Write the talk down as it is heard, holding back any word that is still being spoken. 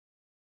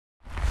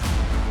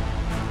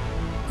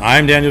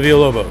I'm Daniel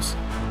Villalobos.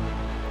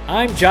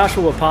 I'm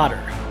Joshua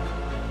Potter.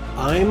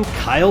 I'm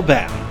Kyle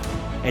Baum,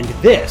 and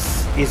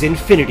this is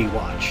Infinity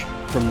Watch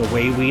from The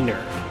Way We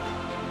Nerd.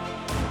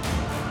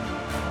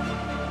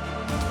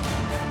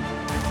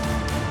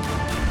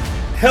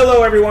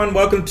 Hello, everyone.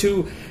 Welcome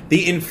to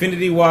the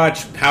Infinity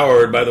Watch,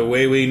 powered by The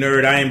Way We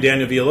Nerd. I am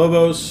Daniel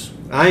Villalobos.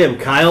 I am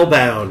Kyle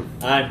Baum.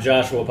 I'm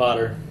Joshua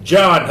Potter.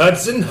 John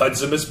Hudson,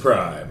 Hudsomus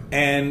Prime.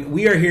 And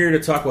we are here to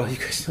talk, well, you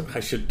guys, I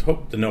should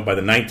hope to know by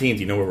the 19th,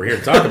 you know what we're here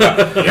to talk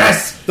about.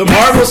 Yes! The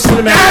Marvel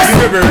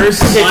Cinematic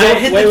Universe.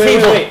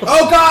 Wait.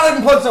 Oh God, I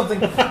unplugged something.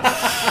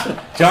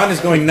 John is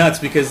going nuts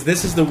because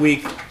this is the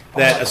week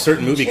that a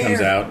certain movie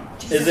comes out.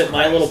 Is it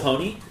My Little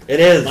Pony? It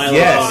is. My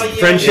Yes. Little Pony.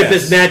 Friendship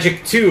Yes. is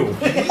Magic 2.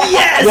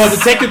 Yes! Well,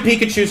 Detective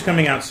Pikachu's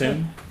coming out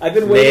soon. I've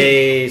been waiting.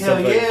 May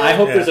something. yeah. I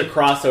hope Yeah. there's a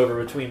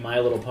crossover between My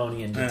Little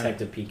Pony and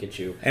Detective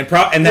Pikachu. And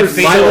that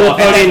My Little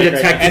Pony and and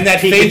Detective and that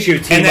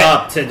Pikachu team and that-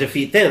 up to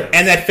defeat Thanos.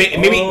 And that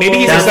maybe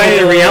he's That's what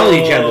excited. the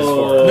reality gem is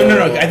for.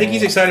 No. I think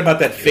he's excited about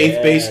that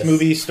faith-based Yes.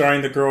 movie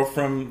starring the girl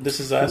from This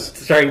Is Us.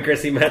 Starring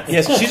Chrissy Metz.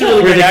 Yes, she's a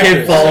really Where great the kid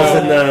actress. falls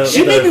in the...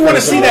 She in made the me want to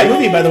first see that one.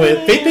 movie, by the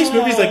way. Faith-based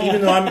movies, like, even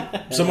though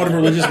I'm somewhat of a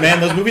religious man,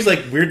 those movies,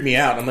 like, weird me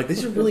out. I'm like,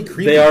 these are really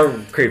creepy. They are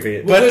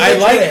creepy. But I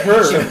like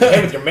her.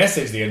 Hey, with your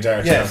message the entire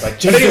time. Yes.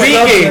 Like, But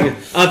anyway, Speaking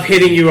of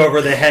hitting you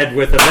over the head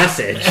with a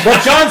message...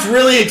 What John's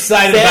really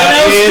excited about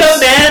Thanos, is...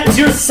 demand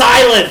your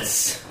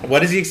silence!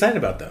 What is he excited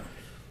about, though?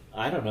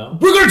 I don't know.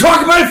 we're going to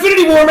talk about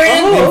Infinity War,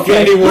 man. Oh,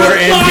 okay. Infinity War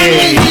We're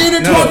finally Endgame. here to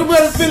No. talk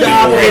about Infinity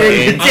Stop War.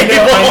 hitting the I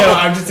know.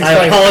 I'm just I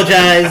excited.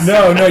 apologize.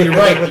 No, you're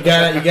right. You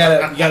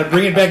gotta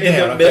bring it back In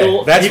down. the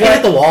middle. That's You can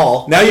hit why... the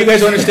wall. Now you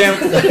guys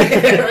understand...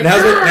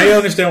 now you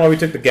understand why we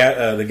took the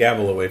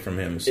gavel away from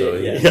him. So,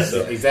 Yes.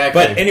 so.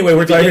 Exactly. But anyway,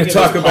 we're going to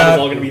talk It's all about...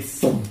 going to be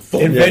thump.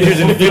 Avengers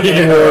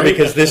Infinity War,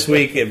 because this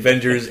week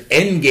Avengers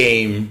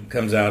Endgame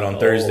comes out on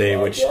Thursday,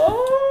 which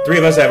three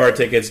of us have our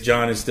tickets.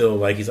 John is still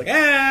like, he's like,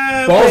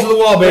 Balls to the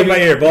wall, baby. My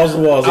ear, balls to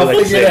the walls. I'll like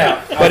to figure it say.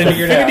 out. But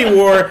Infinity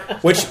War,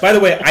 which, by the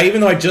way,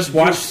 even though I just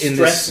watched in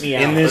Stress me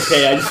out.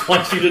 Okay, I just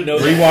want you to know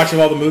that. rewatch of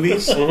all the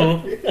movies,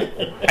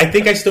 I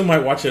think I still might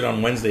watch it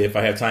on Wednesday if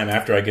I have time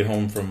after I get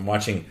home from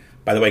watching.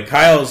 By the way,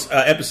 Kyle's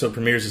episode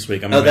premieres this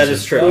week. Oh, that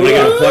is true. I'm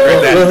going to plug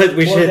that.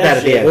 We should hit that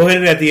at the end. We'll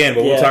hit it at the end,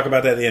 but we'll Yeah. talk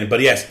about that at the end. But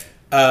yes,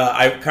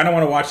 I kind of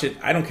want to watch it.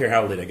 I don't care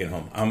how late I get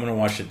home. I'm going to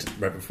watch it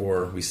right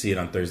before we see it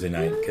on Thursday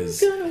night.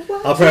 Because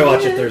I'll probably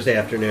watch it Thursday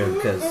afternoon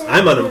because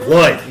I'm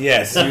unemployed.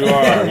 yes, you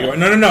are. You are.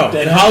 No.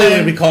 In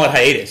Hollywood, we call it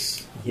hiatus.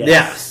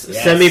 Yes.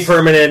 Yes.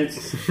 Semi-permanent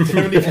hiatus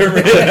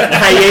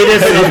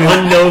of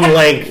unknown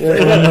length.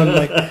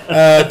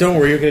 Don't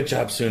worry, you'll get a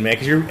job soon, man.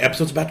 Because your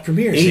episode's about to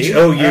premiere. see?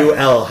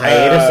 HOUL,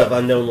 hiatus of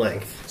unknown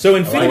length. So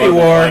Infinity I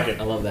War. like it.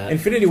 I love that.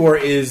 Infinity War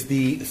is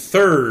the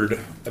third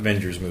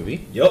Avengers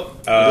movie.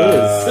 Yup.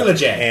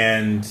 Trilogy.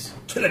 And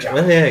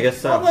Well, yeah, I guess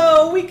so.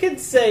 Although we could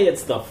say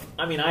it's the.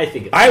 I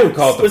think it's. I would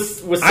call it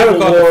the- with I would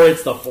Civil call it War,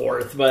 it's the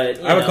fourth,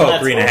 but I would call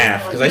it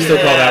 3.5 because I still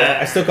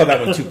call that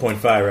one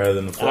 2.5 rather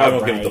than the full. I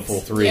won't give it the Alright. full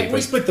 3. Yeah, we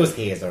but- split those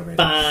hairs already.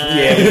 Fine.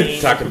 yeah, we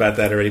talked about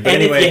that already. But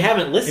And anyway, if you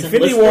haven't listened,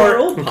 Infinity listen to our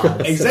War. old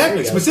pods. Exactly. There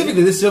we go.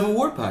 Specifically, the Civil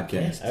War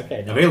podcast. Yeah,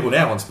 okay, no. Available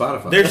now on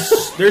Spotify.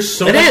 There's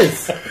so It much.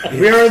 is.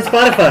 We are on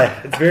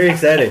Spotify. It's very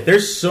exciting.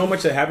 There's so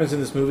much that happens in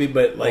this movie,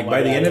 but like my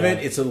by the God, end of yeah.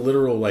 it, it's a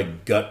literal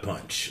like gut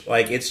punch.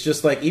 Like it's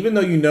just like even though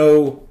you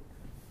know.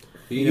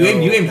 You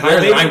aimed higher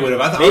Well, than maybe- I would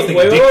have. I thought I maybe- was thinking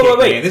wait, dick wait, kick,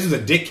 wait. man. This was a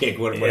dick kick.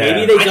 Maybe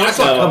they I don't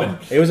saw it know. coming.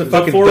 It was a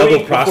fucking Before double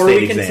we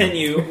prostate exam.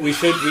 continue, we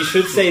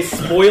should say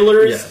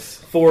spoilers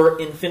Yes. for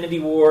Infinity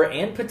War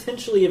and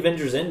potentially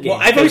Avengers Endgame. Well,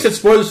 I've always said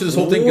spoilers for this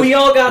whole thing. 'cause we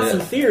all got some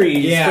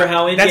theories Yeah. for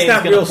how Endgame's that's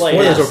not going real to play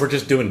spoilers, out. or we're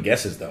just doing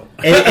guesses, though.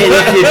 And if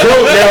you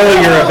don't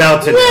know, you're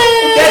about to know.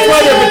 That's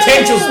why they're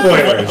potential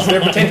spoilers.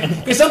 They're potential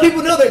because some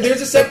people know that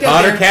there's a sect out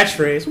Potter there.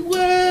 catchphase.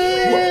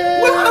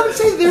 Well, I would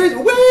say there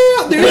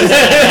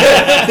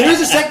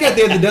is a sect out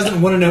there that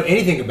doesn't want to know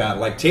anything about it.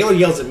 Like Taylor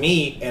yells at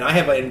me, and I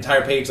have an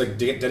entire page like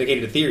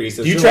dedicated to theories.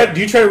 So Do you she'll, try? like,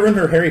 Do you try to ruin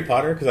her Harry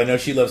Potter? Because I know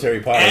she loves Harry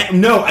Potter.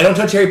 no, I don't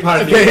touch Harry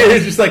Potter.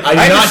 It's just like I do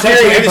I'm not just touch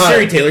Harry, Harry I'm just Potter.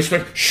 Harry Taylor. She's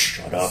like,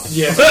 shut up.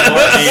 Yes,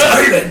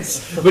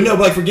 silence. But no,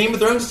 but like for Game of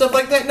Thrones and stuff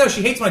like that, no,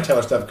 she hates my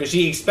Taylor stuff because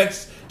she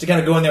expects to kind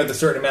of go in there with a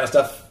certain amount of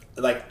stuff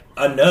like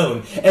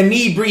unknown, and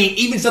me bringing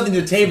even something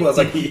to the table. I was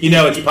like,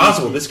 it's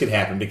possible this could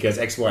happen because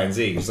X, Y, and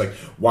Z. It's like,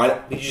 why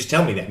did you just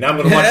tell me that? Now I'm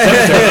going to watch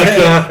this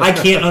episode. I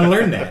can't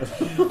unlearn that.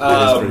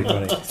 That's pretty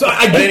funny. So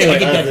I get, anyway, I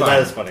get that That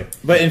vibe. is funny.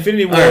 But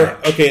Infinity War.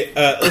 Alright. Okay,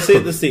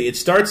 let's see. It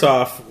starts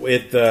off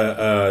with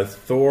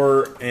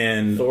Thor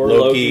and Thor, Loki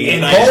Loki,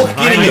 And and Hulk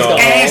getting his Heimdall.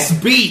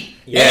 ass beat.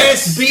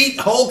 Yes. Ass beat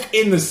Hulk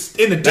in the That's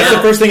the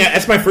dirt first thing.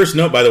 That's my first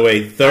note, by the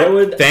way. I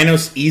would-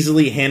 Thanos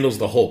easily handles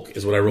the Hulk.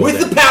 Is what I wrote. with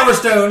down. the Power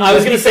Stone. I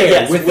was going to say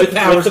yes, with the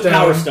Power Stone.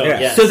 Power Stone. Yeah.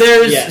 Yes. So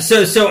there's Yes.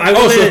 so I Oh,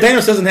 want so if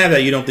Thanos doesn't have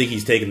that, you don't think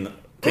he's taking the...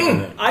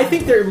 I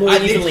think they're more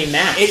evenly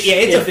matched.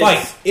 It's a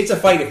fight. It's a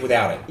fight if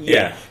without it.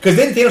 Yeah. Because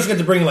then Thanos got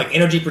to bring like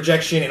energy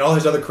projection and all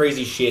his other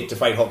crazy shit to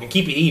fight Hulk and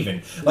keep it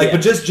even. Like, but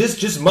just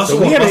muscle.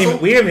 So we on haven't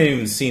muscle.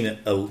 even seen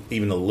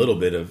even a little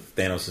bit of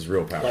Thanos'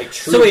 real power. Like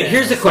true So wait, Thanos.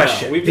 here's the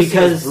question, No, we've just seen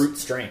because- his brute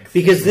strength.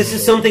 Because this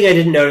is something I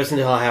didn't notice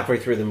until halfway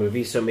through the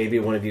movie, so maybe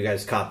one of you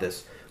guys caught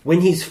this. When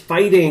he's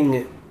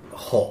fighting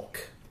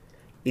Hulk,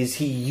 is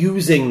he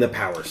using the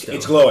Power Stone?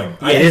 It's glowing.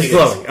 Yeah, it is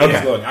glowing. It is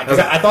Okay. glowing.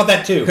 I thought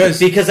that too.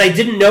 Because I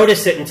didn't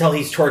notice it until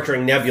he's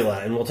torturing Nebula,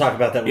 and we'll talk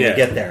about that when Yeah. we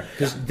get there.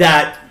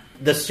 That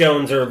the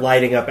stones are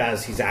lighting up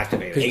as he's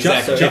activating.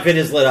 Exactly. So if it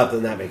is lit up,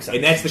 then that makes sense.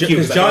 And that's the cue.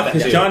 Because I thought that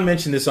John, too. John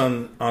mentioned this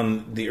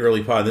on the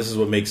early pod. This is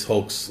what makes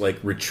Hulk's like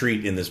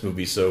retreat in this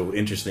movie so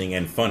interesting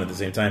and fun at the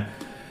same time.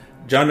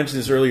 John mentioned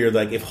this earlier.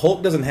 Like, if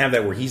Hulk doesn't have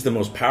that, where he's the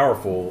most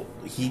powerful,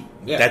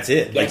 that's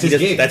it. Like, That's his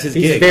gig. That's his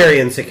He's gig. very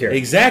insecure.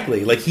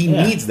 Exactly. Like, he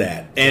needs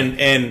that.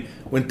 And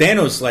when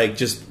Thanos like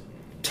just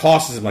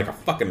tosses him like a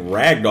fucking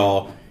rag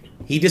doll,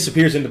 he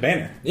disappears into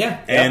Banner. Yeah.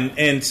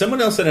 And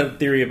someone else had a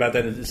theory about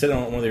that. It said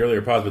on one of the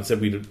earlier pods, but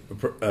said we'd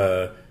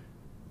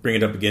bring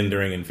it up again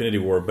during Infinity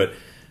War. But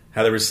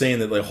how they were saying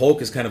that like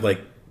Hulk is kind of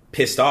like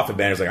pissed off at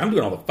Banner's like, I'm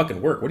doing all the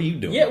fucking work. What are you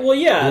doing? Yeah, well,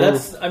 yeah,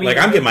 that's. I mean, like,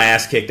 I'm getting my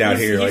ass kicked out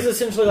here. He's like,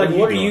 essentially like,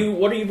 what are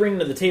doing? you bringing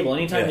to the table?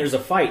 Anytime Yeah. there's a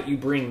fight, you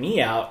bring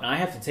me out, and I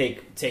have to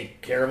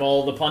take care of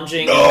all the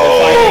punching, and the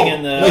fighting,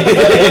 and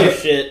the other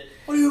shit.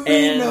 What do you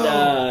mean, And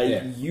no?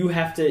 Yeah. you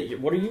have to.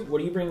 What are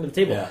you bringing to the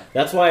table? Yeah.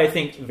 That's why I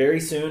think very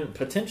soon,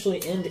 potentially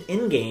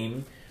in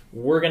game,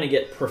 we're going to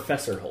get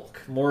Professor Hulk.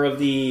 More of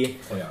the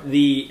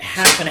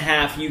half and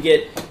half. You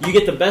get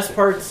the best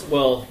parts,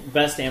 well,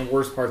 best and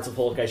worst parts of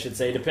Hulk, I should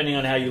say, depending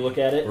on how you look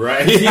at it.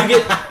 Right.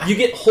 So you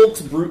get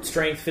Hulk's brute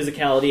strength,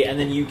 physicality, and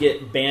then you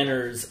get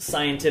Banner's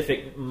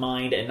scientific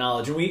mind and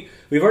knowledge. And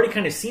we've already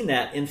kind of seen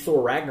that in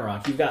Thor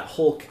Ragnarok. You've got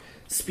Hulk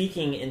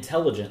speaking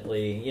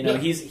intelligently. You know,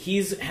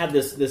 he's had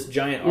this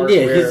giant arc.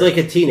 Yeah, where, he's like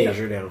a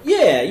teenager now.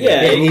 Yeah,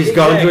 And he's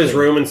gone to his exactly.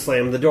 room and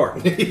slammed the door.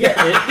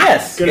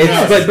 Yes.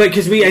 It's, but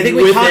because I think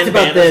we Within talked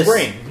about Banner's this.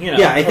 brain, you know,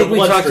 yeah, I think or we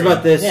talked bloodstream.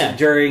 about this Yeah.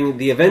 during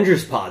the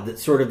Avengers pod. That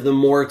sort of the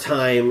more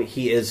time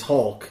he is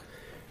Hulk,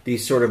 the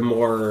sort of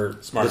more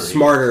Smarter. the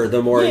smarter,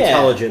 the more Yeah.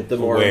 intelligent, the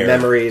more Aware.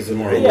 memories and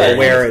more Yeah.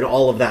 aware, and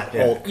all of that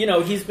Hulk. You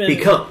know, he's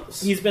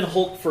been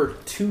Hulk for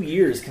 2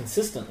 years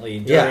consistently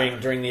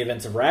during the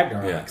events of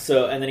Ragnarok. Yeah.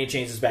 So, and then he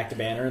changes back to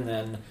Banner, and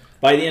then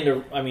by the end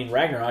of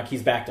Ragnarok,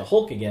 he's back to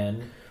Hulk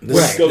again.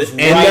 Right. Goes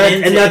And, right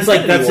into that's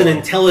like Infinity that's an War.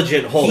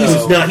 intelligent Hulk He's-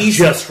 who's not he's-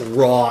 just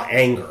raw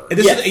anger. And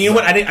this Yes. is, you know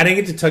what? I didn't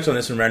get to touch on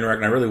this in Ragnarok,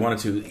 and I really wanted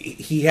to.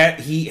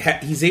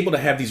 He's able to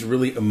have these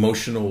really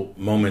emotional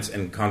moments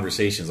and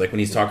conversations, like when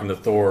he's talking to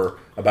Thor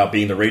about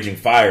being the raging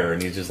fire,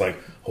 and he's just like,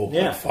 "Oh,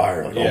 like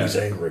fire!" Like, oh, he's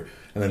angry,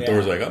 and then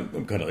Thor's like,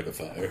 "I'm kind of like a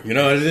fire." You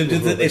know,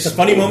 it's a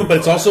funny moment, but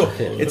it's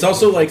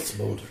also like.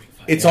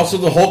 It's also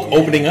the Hulk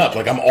opening up,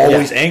 like I'm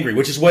always angry,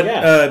 which is what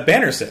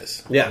Banner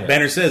says. Yeah.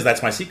 Banner says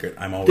that's my secret.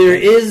 I'm always There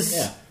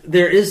angry.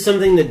 there is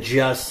something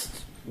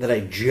that I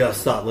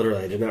just thought,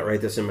 literally, I did not write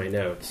this in my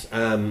notes.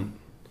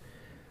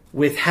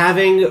 With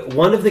having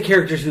one of the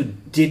characters who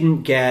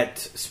didn't get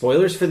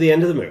spoilers for the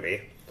end of the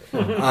movie,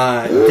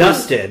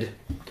 dusted,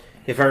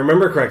 if I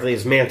remember correctly,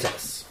 is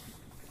Mantis.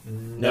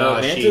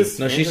 No, she's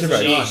Mantis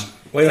survived. is gone.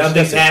 Wait,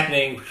 Something's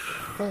happening.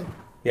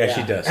 Yeah,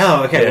 she does.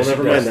 Oh, okay. Yeah, Well, she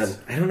never mind does.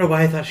 then. I don't know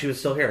why I thought she was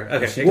still here.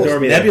 Okay, ignore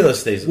me. Nebula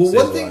stays. Well, stays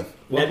one alive. thing.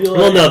 Nebula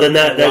Well, no, then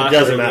that Rocket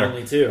doesn't are the matter.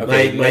 only two.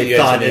 Okay. My you guys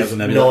thought said is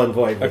Nebula. null and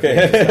void.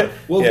 Okay.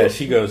 Well, yeah,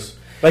 she goes.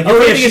 Like, Oh, the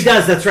yeah, thing she is-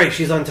 does. That's right.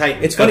 She's on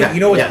Titan. It's funny, Okay,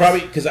 you know what's yes.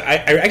 probably because I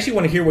actually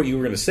want to hear what you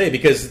were going to say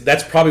because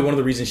that's probably one of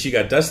the reasons she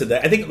got dusted.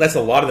 I think that's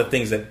a lot of the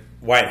things that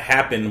why it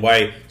happened,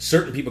 why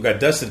certain people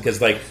got dusted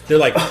because like they're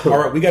like, all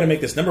right, we got to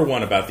make this number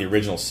one about the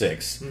original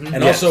 6, and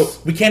Yes. also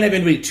we can't have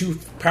anybody too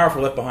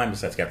powerful left behind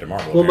besides Captain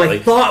Marvel. Well, my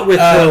apparently. thought with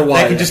her was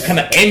that can just kind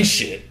of end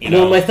shit. You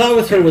know? Well, my thought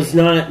with her was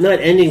not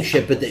ending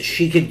shit, but that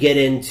she could get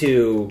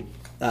into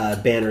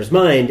Banner's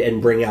mind and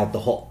bring out the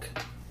Hulk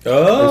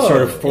and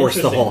sort of force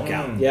the interesting. Hulk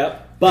out.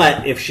 Yep.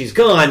 But if she's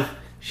gone,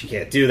 she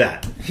can't do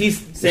that.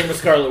 Same with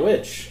Scarlet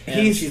Witch.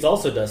 And she's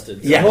also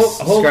dusted. So Yes,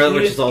 Hulk Scarlet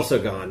Witch even- is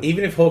also gone.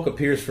 even if Hulk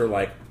appears for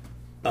like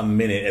a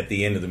minute at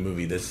the end of the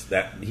movie,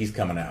 that he's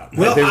coming out.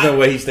 Well, There's no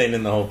way he's staying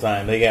in the whole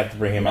time. They have to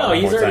bring him out. No, one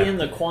he's more already time. in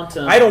the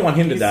quantum. I don't want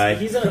him to he's- die.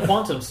 He's in a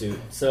quantum suit,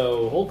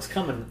 so Hulk's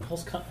coming.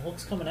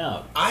 Hulk's coming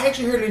out. I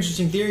actually heard an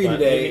interesting theory But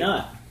today, maybe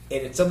not.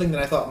 and it's something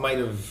that I thought might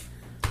have.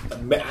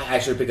 I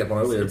should have picked up on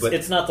earlier, but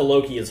It's not the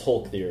Loki is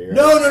Hulk theory. Right?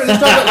 no. Let's talk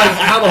about like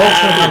how the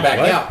Hulk's going to come back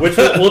out. Which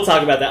we'll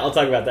talk about that. I'll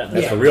talk about that. in a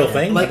That's second. a real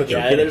thing. Like- But you're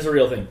Yeah, kidding. there's a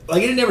real thing.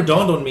 Like it never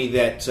dawned on me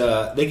that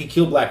they could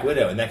kill Black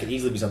Widow, and that could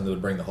easily be something that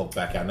would bring the Hulk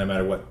back out, no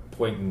matter what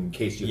point in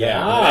case you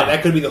Yeah. have.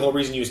 That could be the whole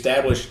reason you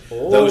establish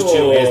those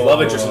two as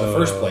love interests in the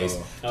first place.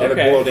 to have it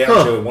boil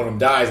down to one of them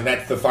dies, and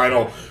that's the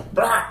final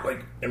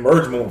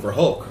emerge moment for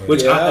Hulk.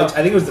 Which I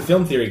think it was the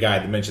film theory guy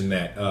that mentioned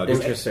that.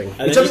 Interesting.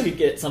 And then you could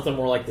get something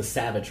more like the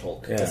Savage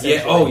Hulk.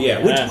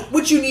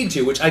 Which you need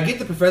to. Which I get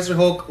the Professor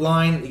Hulk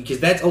line because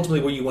that's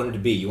ultimately where you want it to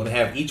be. You want to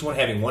have each one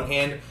having one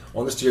hand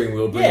on the steering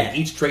wheel, bringing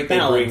each trait they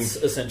bring to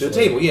the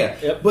table.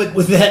 Yeah, but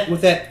with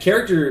that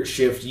character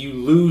shift, you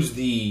lose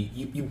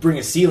you bring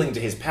a ceiling to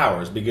his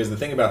powers because the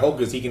thing about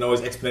Hulk is he can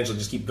always exponentially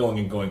just keep going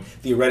and going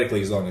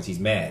theoretically as long as he's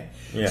mad.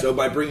 Yeah. So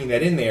by bringing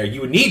that in there, you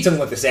would need something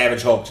like the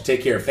Savage Hulk to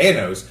take care of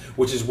Thanos,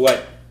 which is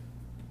what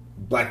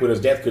Black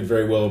Widow's death could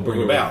very well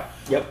bring about.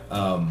 Yep.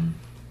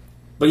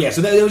 But yeah,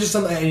 so that was just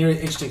an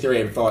interesting theory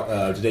I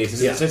thought today.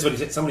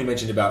 Since somebody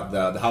mentioned about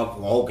the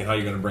Hulk and how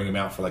you're going to bring him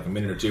out for like a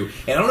minute or two,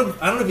 and I don't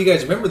know if you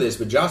guys remember this,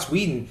 but Joss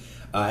Whedon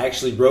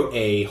actually wrote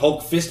a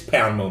Hulk fist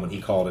pound moment. He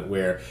called it,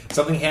 where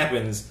something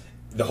happens,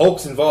 the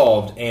Hulk's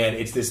involved, and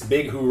it's this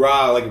big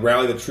hoorah, like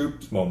rally the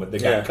troops moment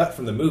that got cut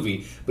from the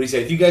movie. But he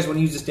said, if you guys want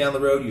to use this down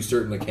the road, you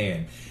certainly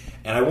can.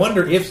 And I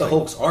wonder if the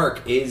Hulk's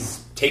arc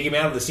is take him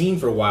out of the scene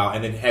for a while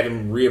and then have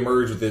him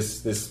reemerge with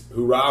this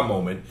hoorah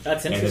moment.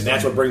 That's interesting. And then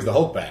that's what brings the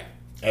Hulk back.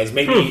 As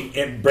maybe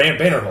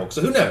Banner Hulk.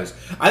 So who knows?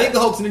 I think the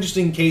Hulk's an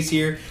interesting case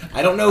here.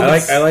 I don't know.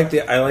 I like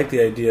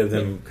the idea of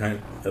them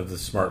of the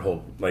smart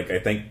Hulk. Like I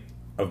think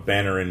of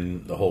Banner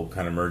and the Hulk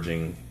kind of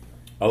merging.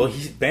 Although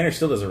Banner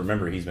still doesn't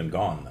remember he's been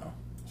gone though.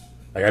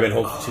 Like I've been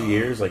Hulk for 2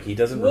 years. Like he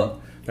doesn't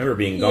remember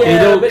being gone. They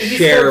don't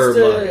share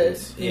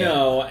minds.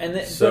 No,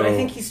 but I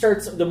think he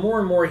starts. The more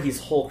and more he's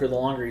Hulk, or the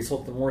longer he's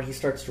Hulk, the more he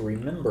starts to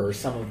remember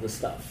some of the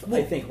stuff.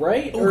 I think,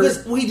 right?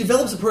 Because he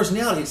develops a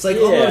personality. It's like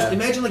almost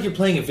imagine like you're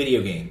playing a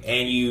video game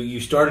and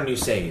you start a new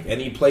save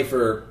and you play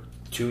for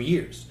 2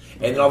 years.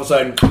 And then all of a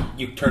sudden,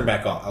 you turn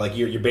back off. Like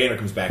your banner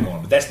comes back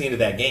on. But that's the end of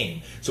that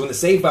game. So when the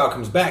save file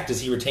comes back,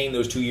 does he retain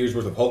those 2 years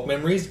worth of Hulk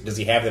memories? Does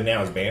he have them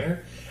now as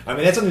Banner? I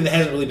mean, that's something that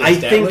hasn't really been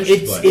established. I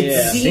think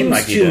it seems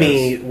like to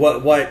me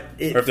what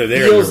it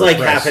feels like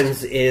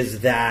happens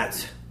is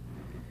that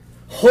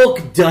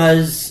Hulk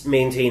does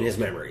maintain his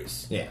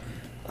memories. Yeah.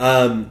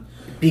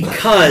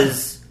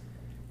 Because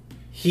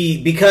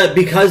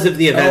of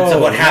the events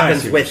of what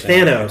happens with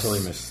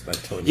Thanos.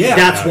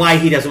 That's why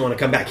he doesn't want to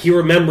come back. He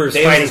remembers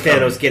fighting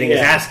Thanos, getting his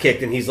ass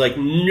kicked, and he's like,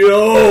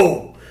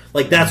 no!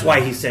 Like, that's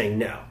why he's saying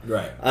no.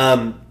 Right.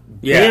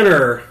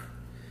 Banner...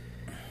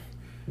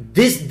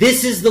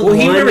 This is the one.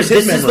 This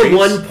is the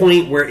one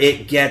point where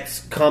it gets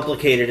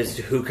complicated as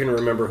to who can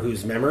remember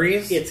whose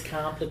memories. It's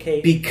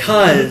complicated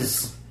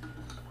because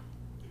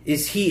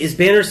is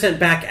Banner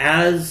sent back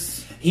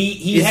as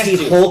he has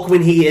he Hulk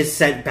when he is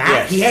sent back?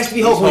 Yes. He has to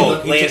be Hulk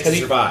when he lands to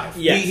survive.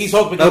 Yes. He's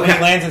Hulk because he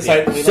lands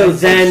inside. Yeah. So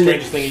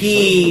then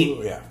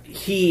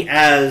he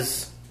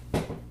as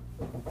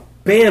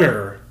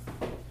Banner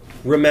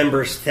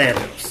remembers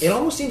Thanos. It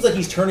almost seems like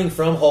he's turning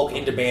from Hulk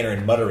into Banner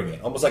and muttering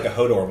it, almost like a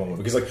Hodor moment,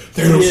 because like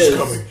Thanos is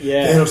coming.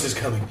 Yeah. Thanos is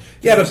coming.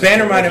 Yeah, but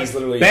Banner might have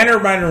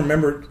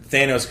remembered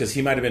Thanos because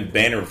he might have been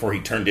Banner before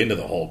he turned into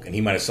the Hulk, and he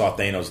might have saw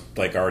Thanos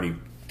like already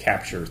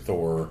capture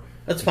Thor.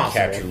 That's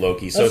possible. Capture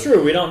Loki. So that's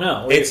true. We don't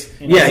know.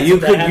 You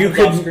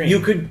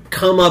could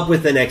come up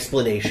with an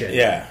explanation.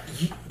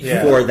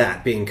 For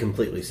that being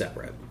completely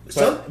separate.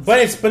 But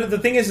the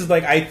thing is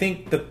like I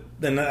think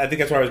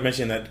that's why I was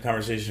mentioning that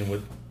conversation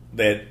with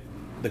that.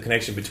 The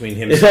connection between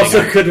him. It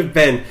also could have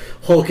been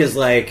Hulk is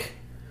like,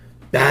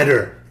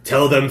 Banner,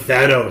 tell them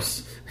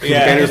Thanos.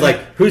 Yeah, Banner's like,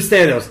 who's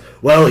Thanos?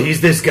 Well,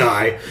 he's this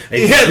guy.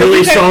 And he's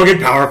really strong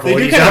and powerful. And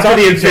he's after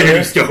the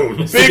Infinity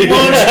Stones. Big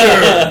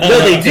monster. No,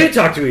 they do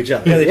talk to each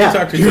other. Yeah, they do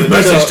talk to each other.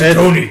 Message to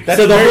Tony.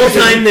 So the whole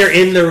time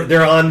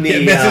they're on the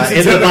in the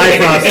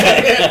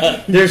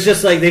Bifrost. There's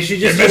just like they should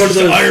just do one of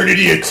those Iron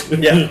Idiot.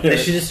 Yeah, they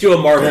should just do a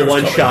Marvel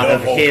one shot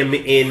of him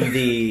in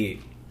the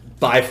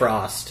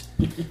Bifrost.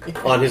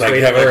 On his way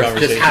to Earth,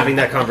 just having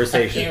that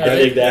conversation. I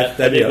dig that.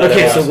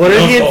 Okay, so what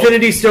are the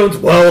Infinity Stones?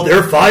 Well,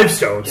 they're 5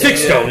 stones.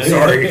 6 stones,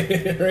 sorry.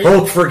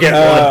 Hulk, forget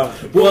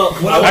one. Well,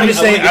 I'm just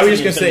saying, I was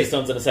just going to say...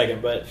 stones in a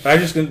second, but... I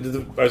was going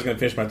to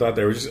finish my thought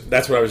there.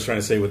 That's what I was trying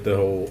to say with the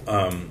whole...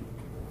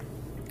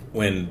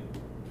 when,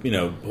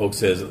 Hulk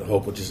says,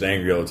 Hulk was just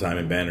angry all the time,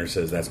 and Banner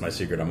says, that's my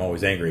secret, I'm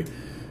always angry.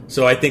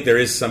 So I think there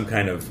is some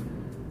kind of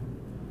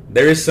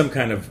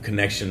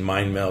connection,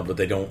 mind meld, but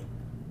they don't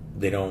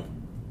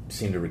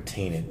seem to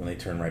retain it when they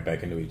turn right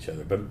back into each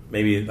other. But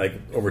maybe like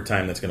over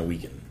time that's going to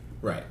weaken.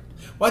 Right.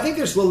 Well, I think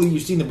they're slowly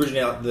you've seen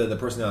the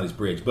personalities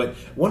bridge. But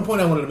one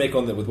point I wanted to make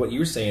on with what you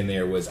were saying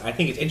there was I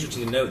think it's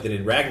interesting to note that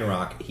in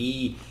Ragnarok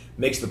he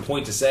makes the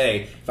point to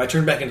say if I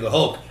turn back into the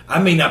Hulk, I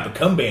may not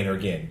become Banner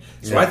again.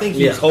 So I think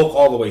he's Hulk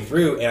all the way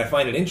through, and I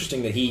find it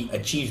interesting that he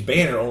achieves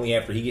Banner only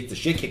after he gets the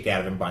shit kicked out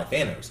of him by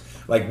Thanos.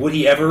 Like, would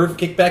he ever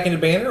kick back into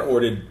Banner, or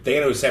did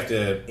Thanos have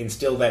to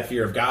instill that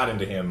fear of God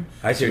into him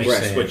to make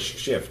a switch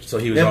shift? So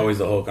he was always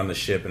the Hulk on the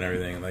ship and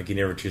everything. Like, he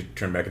never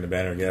turned back into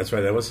Banner again. That's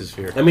right, that was his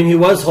fear. I mean, he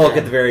was Hulk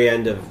at the very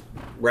end of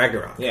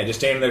Ragnarok. Yeah, just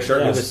standing there It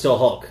shirtless. was still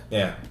Hulk.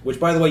 Yeah, which,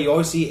 by the way, you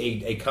always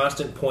see a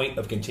constant point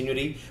of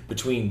continuity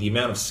between the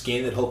amount of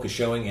skin that Hulk is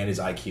showing and his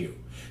IQ.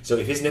 So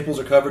if his nipples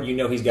are covered, you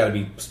know he's got to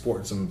be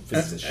sporting some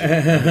physicist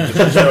shit.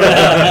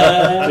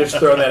 Just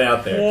throwing that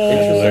out there.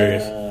 It's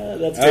hilarious.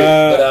 That's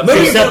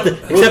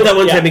great. Except that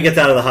one time he gets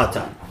out of the hot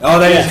tub. Oh,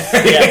 that is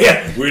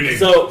Yeah. winning.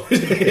 So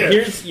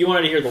here's you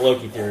wanted to hear the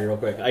Loki theory real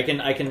quick. I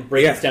can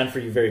break this down for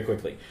you very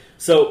quickly.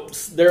 So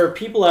there are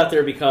people out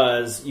there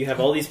because you have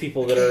all these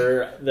people that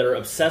are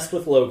obsessed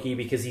with Loki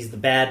because he's the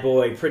bad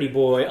boy, pretty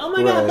boy. Oh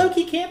my god,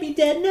 Loki can't be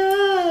dead!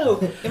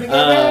 No.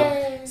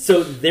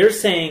 So they're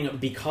saying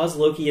because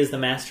Loki is the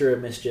master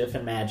of mischief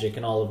and magic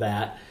and all of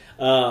that.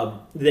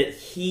 That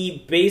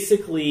he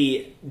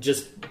basically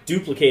just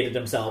duplicated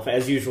himself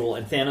as usual,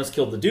 and Thanos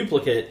killed the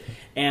duplicate,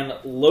 and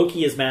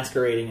Loki is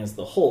masquerading as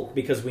the Hulk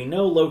because we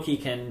know Loki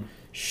can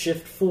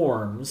shift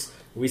forms.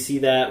 We see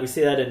that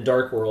in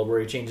Dark World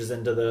where he changes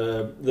into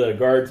the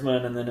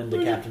Guardsman and then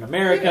into Captain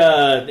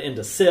America,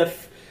 into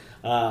Sif,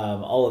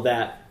 all of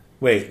that.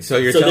 Wait, so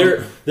you're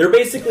telling... they're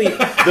basically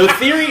the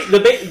theory.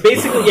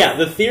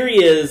 The theory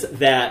is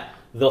that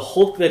the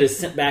Hulk that is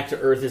sent back to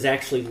Earth is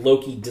actually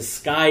Loki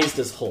disguised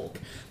as Hulk.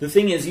 The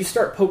thing is, you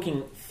start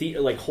poking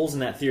holes in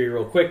that theory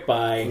real quick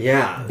by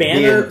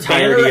the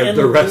entirety of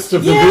the rest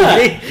of the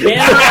movie.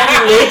 Banner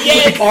and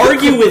Loki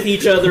argue with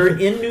each other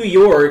in New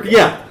York.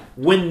 Yeah.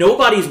 When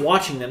nobody's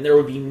watching them, there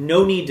would be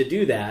no need to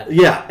do that.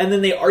 Yeah. And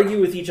then they argue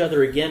with each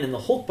other again in the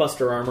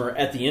Hulkbuster armor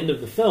at the end of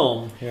the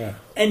film. Yeah.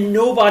 And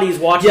nobody's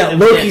watching them.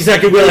 Loki's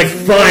not going to be like,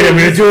 fine, I'm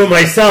going to do it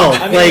myself.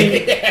 I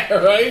mean,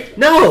 right?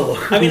 No.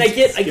 I mean, I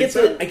get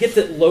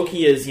that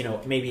Loki is,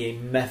 maybe a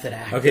method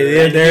actor.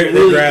 Okay, he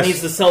really needs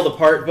to sell the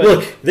part, but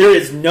look, there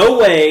is no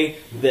way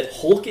that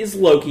Hulk is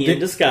Loki in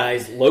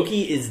disguise.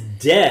 Loki is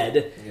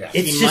dead. Yeah.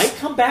 He might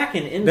come back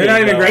in Endgame. They're not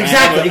even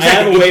exactly. I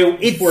have a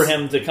way for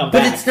him to come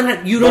back. But it's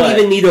not. You don't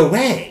even need a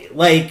way.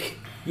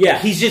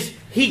 He's just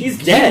he's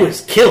dead. He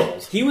was killed.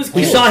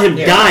 We saw him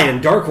die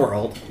in Dark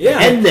World. Yeah.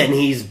 And then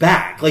he's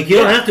back. You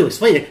don't have to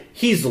explain it.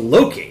 He's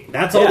Loki.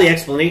 That's all the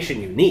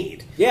explanation you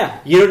need. Yeah.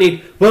 You don't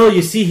need,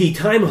 you see he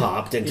time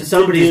hopped into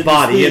somebody's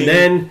body, and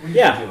then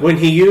when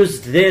he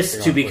used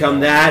this to become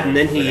that, and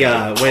then he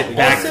went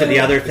back to the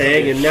other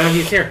thing, and now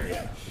he's here.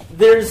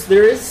 There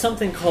is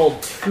something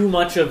called too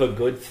much of a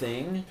good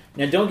thing.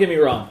 Now, don't get me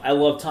wrong. I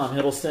love Tom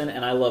Hiddleston,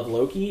 and I love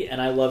Loki,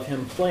 and I love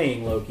him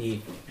playing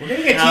Loki. We're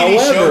getting a TV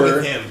show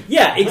with him.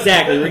 Yeah,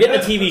 exactly. We're getting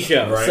a TV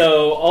show. Right.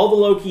 So all the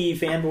Loki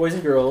fanboys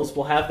and girls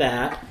will have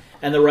that,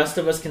 and the rest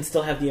of us can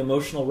still have the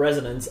emotional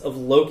resonance of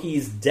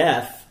Loki's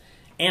death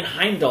and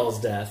Heimdall's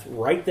death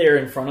right there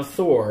in front of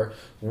Thor,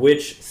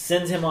 which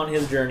sends him on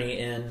his journey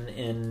in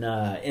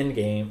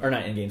Endgame, or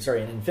not Endgame,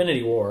 sorry, in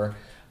Infinity War.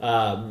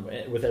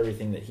 With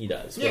everything that he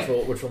does,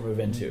 which we'll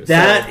move into.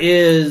 That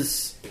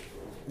is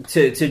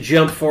to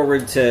jump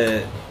forward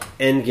to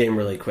Endgame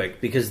really quick,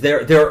 because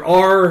there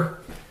are.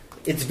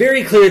 It's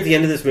very clear at the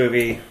end of this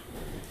movie.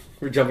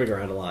 We're jumping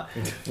around a lot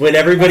when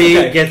everybody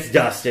gets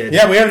dusted.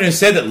 Yeah, we haven't even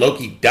said that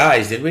Loki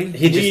dies, did we?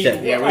 He just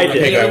did. Yeah, I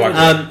did.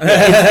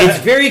 It's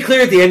very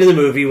clear at the end of the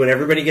movie when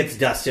everybody gets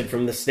dusted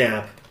from the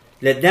snap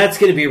that's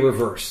going to be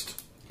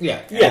reversed.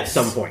 Yeah, at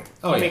some point.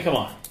 I mean, come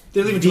on.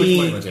 They're leaving too much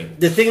money on the table.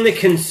 The thing that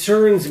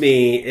concerns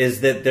me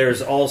is that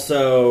there's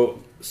also,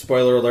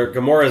 spoiler alert,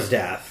 Gamora's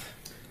death,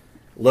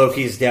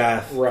 Loki's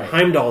death,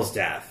 Heimdall's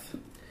death.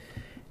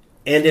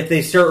 And if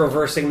they start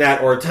reversing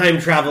that, or time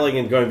traveling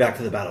and going back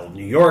to the Battle of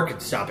New York and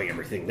stopping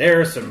everything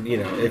there, so,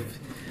 if...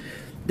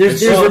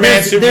 There's a concern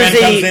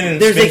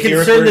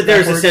that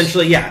there's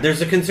essentially,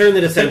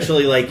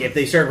 if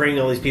they start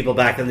bringing all these people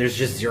back, then there's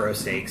just zero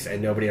stakes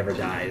and nobody ever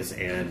dies,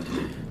 and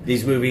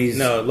these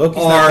movies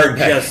are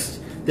just...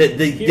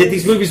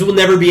 these movies will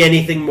never be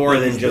anything more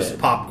than just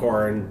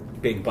popcorn,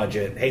 big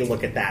budget. Hey,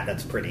 look at that!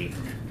 That's pretty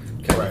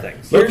kind of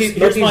things. Go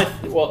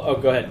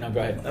ahead. No, go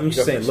ahead. I'm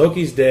just saying,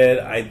 Loki's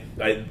dead.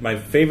 My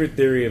favorite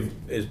theory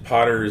is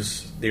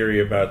Potter's theory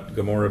about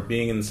Gamora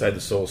being inside the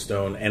Soul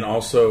Stone, and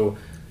also,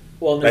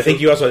 I think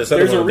you also had this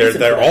other one.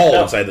 They're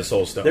all inside the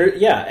Soul Stone.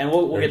 And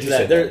we'll get to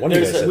that.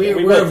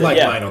 We're of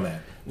like mind on that.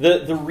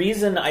 The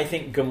reason I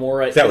think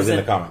Gamora that was in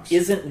the comics.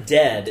 Isn't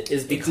dead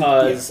is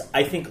because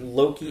I think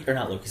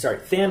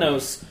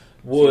Thanos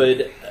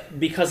would,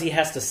 because he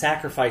has to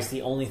sacrifice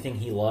the only thing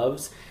he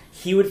loves,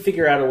 he would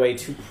figure out a way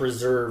to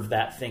preserve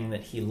that thing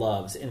that he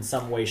loves in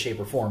some way, shape,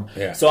 or form.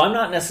 Yeah. So I'm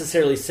not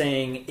necessarily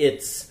saying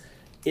it's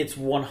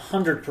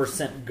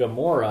 100%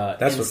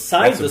 Gamora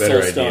inside the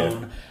Soul Stone.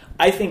 Idea.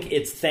 I think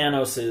it's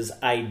Thanos'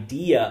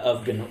 idea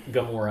of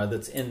Gamora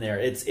that's in there.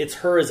 It's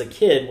her as a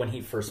kid when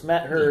he first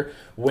met her,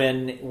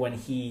 when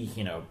he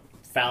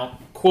found,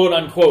 quote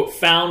unquote,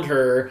 found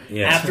her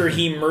after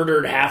he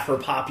murdered half her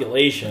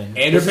population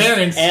and her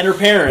parents.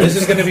 This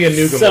is going to be a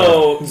new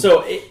Gamora.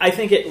 So I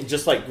think it,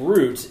 just like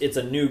Groot, it's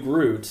a new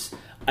Groot.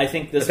 I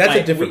think this. But that's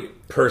a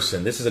different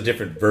person. This is a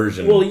different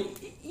version. Well,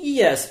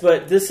 yes,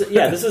 but this is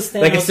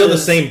Thanos. It's still the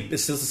same.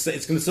 It's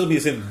going to still be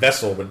the same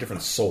vessel, but a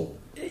different soul.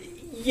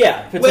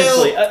 Yeah,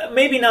 potentially.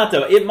 Maybe not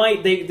though. It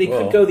might. They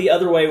could go the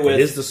other way with. It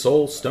is the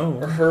soul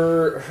stone.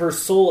 Her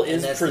soul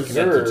is that's the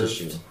preserved. connective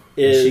tissue.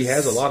 She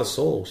has a lot of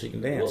soul. She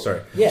can dance.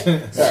 Sorry.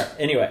 Yeah. Sorry.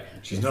 Anyway,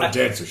 She's not a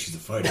dancer. She's a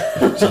fighter.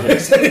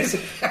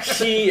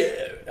 she.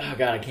 Oh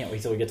god, I can't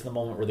wait till we get to the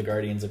moment where the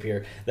Guardians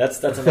appear.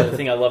 That's another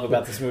thing I love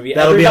about this movie.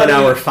 That'll be on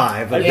hour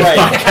 5. Of this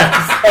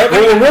podcast. Right.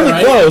 We're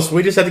really close.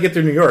 We just have to get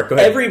through New York. Go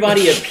ahead.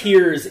 Everybody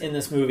appears in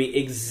this movie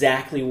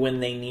exactly when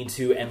they need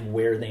to and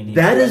where they need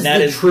That to. is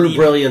the true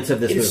brilliance of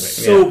this It movie. is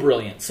so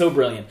brilliant, so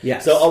brilliant.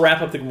 Yes. So I'll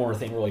wrap up the Gamora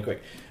thing really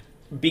quick.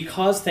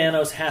 Because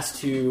Thanos has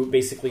to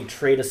basically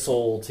trade a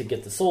soul to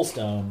get the Soul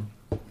Stone,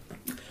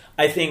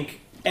 I think,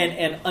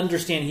 and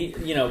understand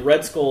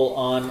Red Skull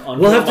on.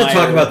 We'll have to Meyer-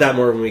 talk about that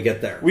more when we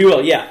get there. We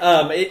will, yeah.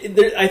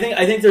 I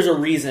think there's a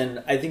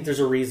reason. I think there's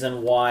a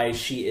reason why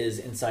she is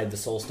inside the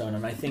Soul Stone,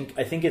 and I think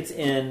it's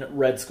in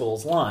Red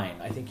Skull's line.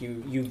 I think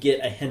you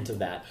get a hint of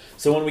that.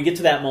 So when we get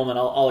to that moment,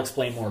 I'll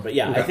explain more. But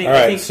yeah, Okay. I think All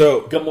right, I think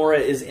so-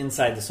 Gamora is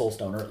inside the Soul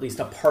Stone, or at least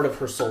a part of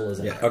her soul is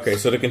in it. Okay,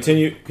 so to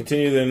continue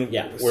then.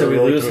 Yeah. So we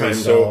lose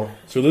Heimdall.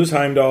 So we lose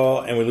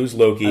Heimdall and we lose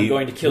Loki. I'm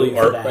going to kill you Who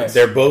for are- that.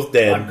 They're both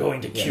dead. I'm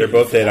going to kill They're you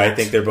both for dead. I that.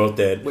 think they're both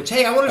dead. Which,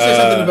 hey, I want to say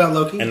something about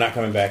Loki. And not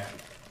coming back.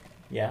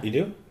 Yeah. You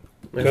do?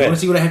 If Go you ahead. want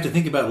to see what I have to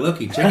think about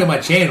Loki, check out my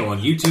channel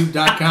on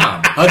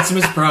YouTube.com.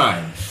 Hudson's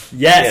Prime.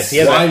 Yes. he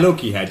has Why a-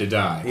 Loki had to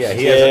die. Yeah,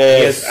 he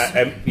Yes.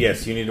 has.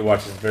 Yes, you need to watch.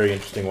 It's a very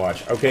interesting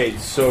watch. Okay,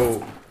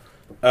 so.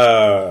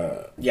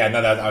 Yeah, no,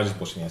 I was just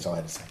bullshitting. That's all I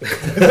had to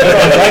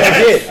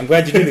say. I'm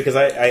glad you did because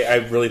I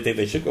really think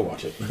they should go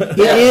watch it.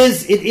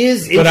 It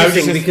is But I was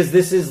interesting just- because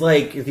this is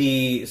like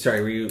the.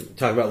 Sorry, were you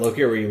talking about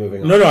Loki or were you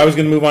moving on? No, I was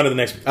going to move on to the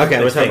next. Okay, next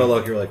let's talk thing. about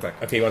Loki really quick.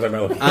 Okay, you want to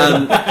talk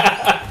about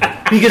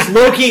Loki? Because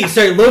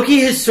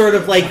Loki is sort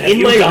of like in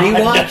you my gone?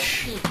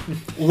 rewatch.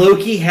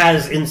 Loki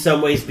has in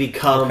some ways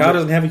become Kyle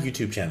doesn't have a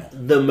YouTube channel.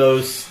 the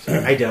most.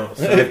 I don't.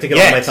 So I have to get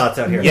all my thoughts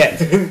out here. Yes.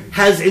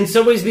 Has in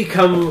some ways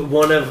become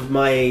one of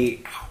my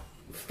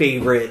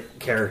favorite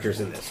characters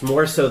in this,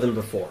 more so than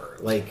before.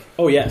 Like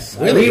Oh yes.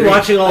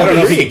 rewatching all I don't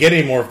know of if you these, could get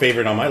any more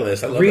favorite on my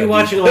list. I love that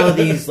rewatching dude. all of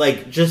these,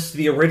 like just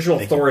the original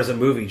Thor as a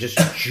movie, just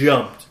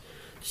jumped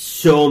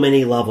so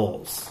many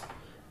levels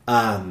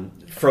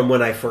from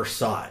when I first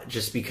saw it,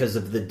 just because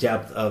of the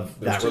depth of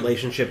that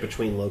relationship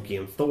between Loki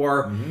and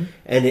Thor,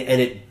 and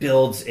it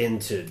builds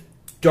into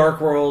Dark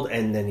World,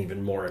 and then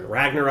even more in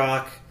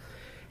Ragnarok,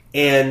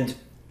 and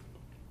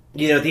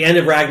at the end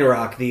of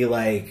Ragnarok, the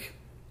like.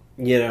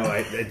 I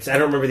don't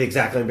remember the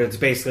exact line, but it's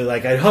basically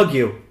like, I'd hug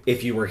you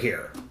if you were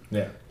here.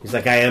 Yeah. He's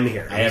like, I am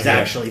here. I am He's here.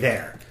 actually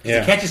there.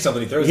 Yeah. He catches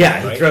something, he throws it.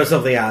 Yeah, Right? he throws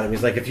something at him.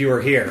 He's like, if you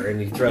were here.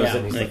 And he throws Yeah. it,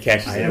 and he's And he like,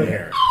 catches I it. am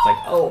here. It's like,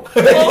 oh.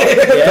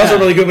 It's also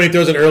really good when he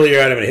throws it earlier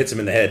at him and it hits him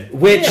in the head.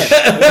 Which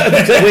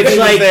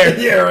like,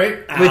 Yeah, right?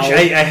 which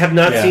I have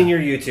not Yeah. seen your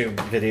YouTube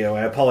video.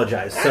 I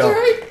apologize. That's So, all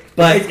right.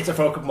 but It's a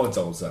couple months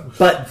old, so.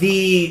 But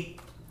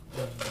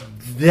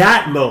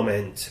that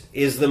moment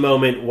is the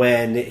moment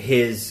when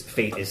his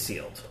fate is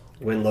sealed,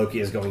 when Loki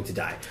is going to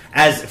die.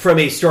 As from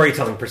a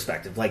storytelling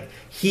perspective, like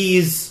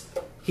he's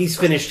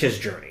finished his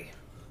journey.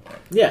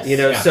 Yes.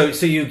 Yeah.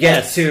 So you get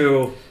Yes.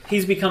 to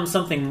He's become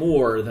something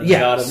more than the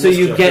god of so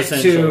you mischief, get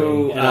essentially,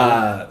 to you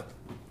know?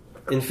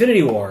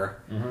 Infinity War,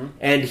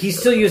 and he's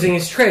still using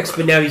his tricks,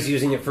 but now he's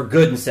using it for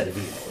good instead of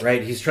evil,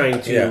 right? He's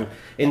trying to, Yeah.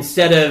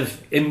 instead of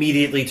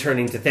immediately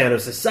turning to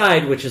Thanos'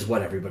 side, which is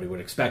what everybody would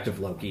expect of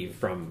Loki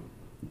from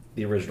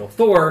the original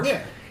Thor, Yeah.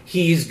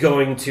 he's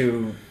going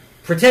to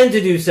pretend to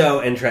do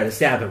so and try to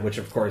stab him, which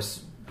of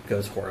course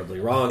goes horribly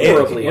wrong.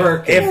 horribly,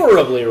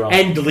 horribly wrong.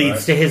 And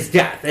leads to his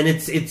death. And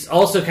it's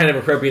also kind of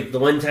appropriate. The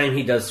one time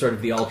he does sort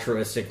of the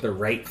altruistic, the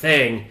right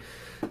thing,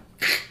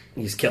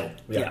 he's killed.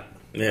 yeah.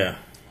 Yeah.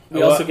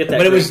 We also get that.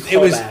 But it was great it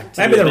was callback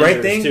to maybe the right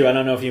Avengers, thing. too. I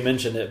don't know if you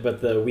mentioned it,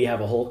 but the "We Have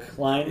a Hulk"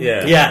 line.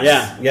 Yeah. Yes.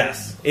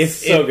 Yeah. Yes.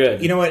 So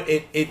good. You know what?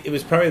 It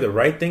was probably the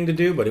right thing to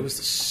do, but it was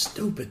the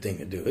stupid thing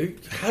to do.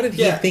 How did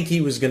he Yeah. think he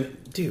was going to...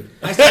 Dude.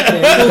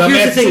 Well,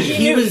 here's the thing.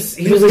 He was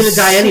going to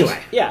die anyway.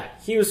 Yeah,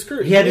 he was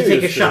screwed. He had to knew take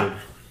he a was shot.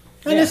 screwed.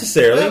 Not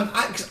necessarily.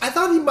 I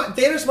thought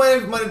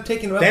Thanos might have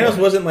taken him out. Thanos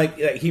wasn't like...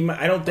 he.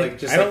 I don't think... like,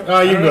 just I don't, like, oh,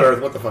 you I don't go know.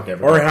 Earth, what the fuck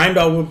ever. Or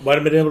Heimdall might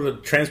have been able to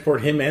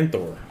transport him and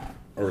Thor.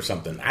 Or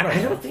something. I don't know.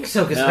 I don't think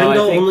so, because No, I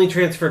Heimdall think- only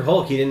transferred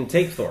Hulk. He didn't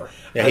take Thor.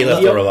 Yeah, he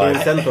left Thor He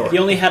alive. sent Thor. He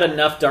only had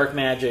enough dark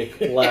magic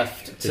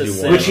left to do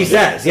send one. Which he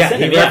says. Yeah,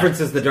 Send he him, yeah.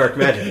 references the dark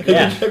magic.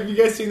 Yeah. Have you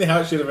guys seen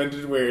how it should have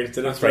ended? Where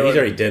instead of That's right. He's throwing-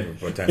 already dead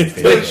before time.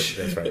 Which-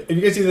 That's right. Have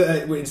you guys seen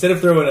that? Instead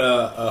of throwing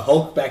a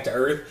Hulk back to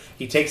Earth,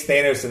 he takes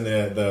Thanos and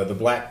the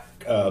black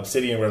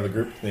Obsidian, whatever the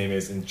group's name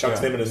is, and chucks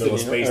them in the middle of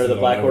space. or in the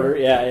middle Black of nowhere. Order.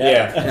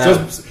 Yeah.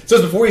 So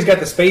it's before he's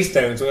got the space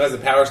stone, so he has the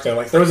power stone.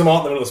 Like throws them all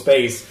in the middle of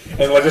space,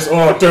 and like just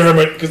damn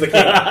it, because they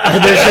can't.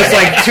 And there's just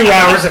like 2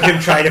 hours of him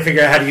trying to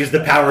figure out how to use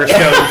the Power Stone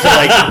to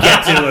like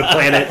get to a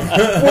planet.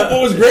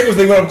 What was great was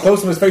they went up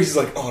close to his face. He's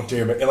like, "Oh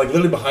damn it!" And like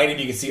literally behind him,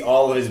 you can see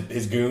all of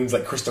his goons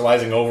like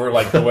crystallizing over,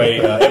 like the way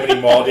Ebony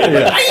Maw did.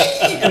 Like,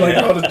 and, like,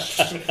 all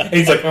the and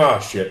he's like, "Oh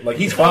shit!" Like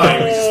he's fine.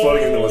 But he's just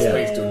floating in the middle of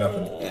space doing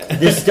nothing.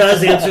 This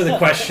does answer the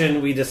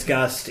question we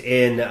discussed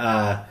in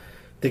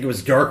think it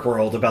was Dark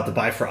World about the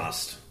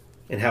Bifrost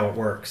and how it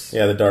works.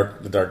 Yeah, the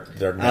dark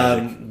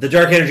magic. The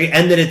dark energy,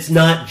 and that it's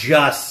not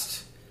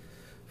just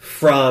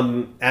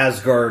from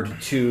Asgard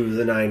to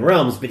the Nine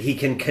Realms, but he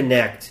can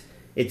connect.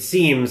 It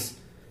seems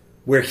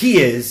where he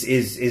is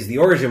the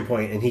origin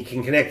point, and he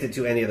can connect it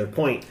to any other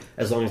point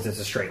as long as it's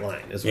a straight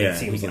line. Is what it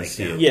seems he can like.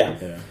 see Now.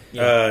 it.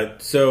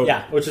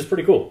 Yeah. Which is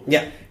pretty cool.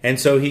 Yeah. And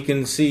so he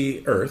can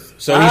see Earth.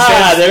 So he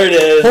there it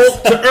is.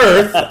 Hulk to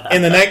Earth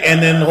in the neck,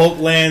 and then Hulk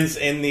lands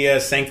in the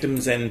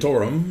Sanctum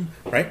Sanctorum,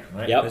 right?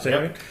 Yep. Is that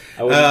right?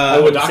 I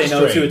wouldn't Doctor say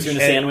no to a Strange. tuna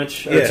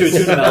sandwich or Yes. to a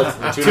tuna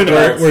melt. Tuna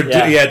Where,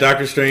 melts.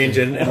 Doctor Strange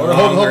and Or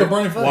Hulk of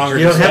Burning Flesh. Longer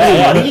You don't have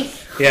any money?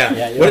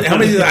 Yeah. you What, don't how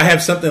many? I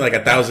have something like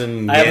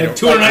 1,000. I have yen. like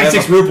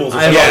 296 rubles.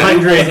 I have Yeah.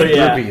 100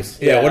 Yeah. rupees.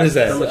 Yeah, what is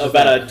that?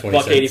 About $20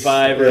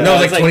 $1.85 or No,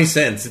 it's it's like 20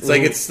 cents. It's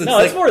like it's No,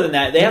 like, it's more than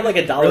that. They have like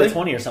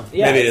 $1.20 or something.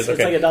 Yeah, maybe it is. It's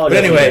Okay, like $1.20 but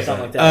anyway, or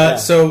something like that.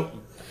 so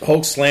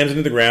Hulk slams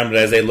into the ground, but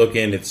as they look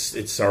in,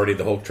 it's already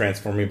the Hulk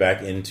transforming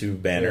back into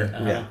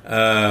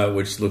Banner,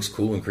 which looks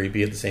cool and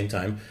creepy at the same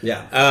time.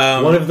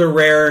 Yeah. One of the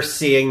rare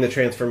seeing the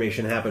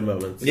transformation happen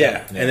moments.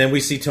 Yeah. And then we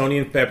see Tony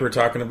and Pepper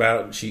talking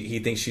about he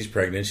thinks she's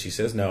pregnant. She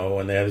says no,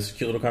 and they have this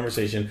cute little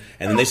conversation.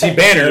 And then they see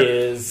Banner She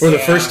is. for the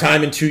first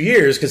time in 2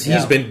 years because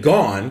he's been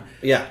gone.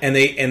 Yeah. And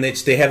they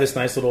have this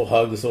nice little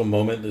hug, this little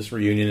moment, this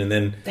reunion, and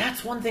then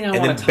That's one thing I and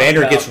want then to talk Banner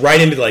about. gets right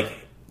into like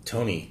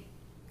Tony.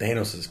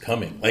 Thanos is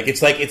coming. Like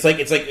it's like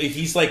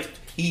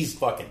he's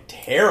fucking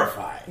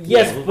terrified.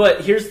 Yes,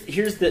 but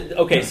here's the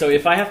okay. So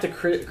if I have to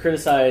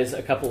criticize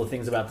a couple of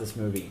things about this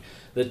movie,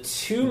 the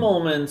two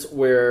moments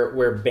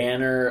where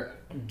Banner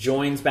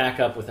joins back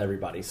up with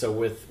everybody. So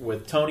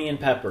with Tony and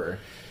Pepper,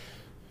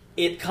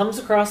 it comes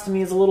across to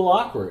me as a little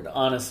awkward.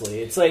 Honestly,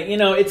 it's like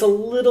it's a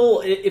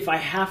little. If I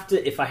have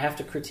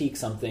to critique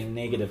something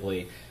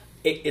negatively,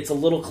 it's a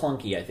little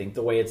clunky. I think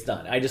the way it's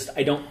done. I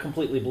don't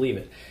completely believe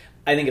it.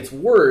 I think it's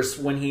worse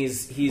when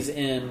he's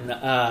in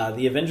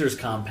the Avengers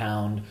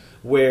compound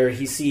where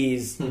he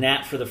sees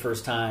Nat for the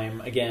first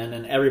time again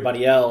and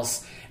everybody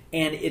else,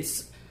 and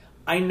it's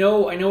I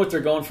know what they're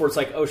going for. It's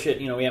like, oh shit,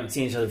 we haven't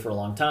seen each other for a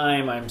long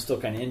time. I'm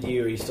still kind of into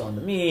you. Are you still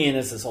into me? And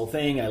it's this whole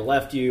thing. I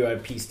left you. I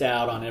pieced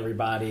out on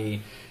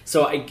everybody.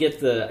 So I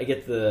get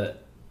the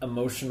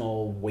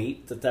emotional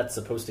weight that's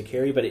supposed to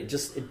carry, but it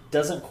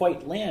doesn't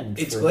quite land.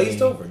 It's for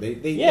glazed me. over. They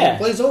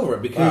glaze over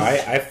it because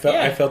Wow,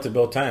 I felt it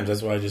both times.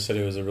 That's why I just said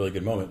it was a really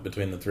good moment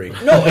between the three.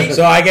 No,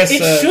 so I guess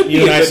it should be you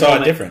a and I good saw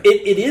moment. it different.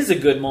 It is a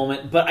good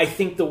moment, but I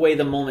think the way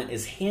the moment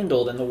is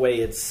handled and the way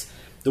it's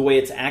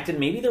acted,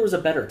 maybe there was a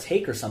better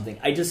take or something.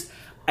 I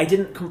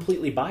didn't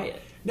completely buy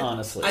it.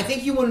 Honestly, I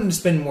think you wanted to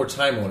spend more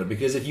time on it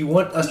because if you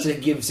want us to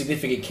give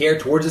significant care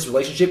towards this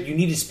relationship, you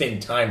need to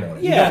spend time on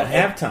it. You don't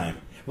have time.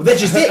 Well,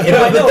 that's just it.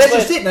 That's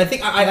just it. And I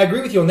think I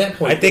agree with you on that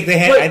point. I think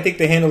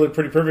they handled it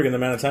pretty perfect in the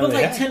amount of time but they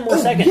like had. 10 more Oh,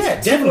 seconds. yeah,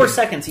 10 definitely. more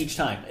seconds each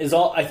time is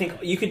all. I think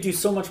you could do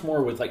so much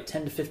more with like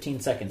 10 to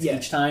 15 seconds Yeah.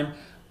 each time.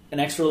 An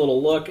extra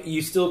little look.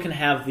 You still can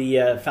have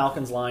the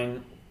Falcons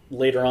line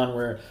later on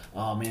where,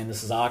 oh man,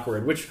 this is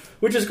awkward, which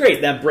is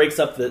great. That breaks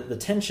up the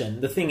tension.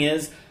 The thing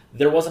is,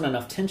 there wasn't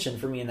enough tension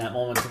for me in that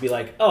moment to be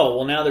like, oh,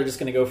 well, now they're just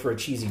going to go for a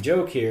cheesy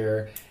joke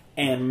here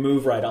and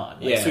move right on,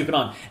 sweep it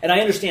on. And I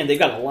understand they've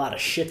got a lot of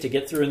shit to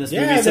get through in this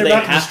movie, so they're they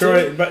about to have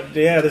destroy. to. But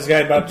this guy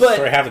about to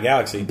destroy half the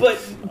galaxy. But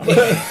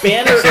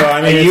Banner, so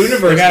I mean, a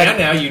universe got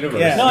now universe.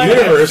 Yeah. no,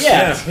 universe,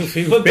 yeah.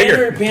 he's But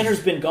bigger.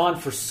 Banner's been gone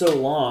for so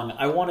long.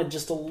 I wanted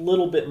just a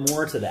little bit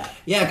more to that.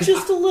 Yeah, 'cause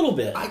just a little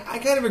bit. I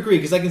kind of agree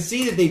because I can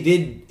see that they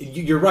did.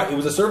 You're right. It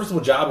was a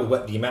serviceable job with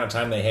what the amount of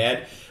time they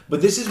had.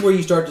 But this is where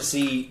you start to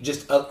see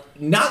just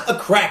not a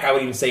crack, I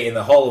would even say, in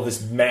the hull of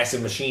this massive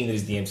machine that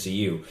is the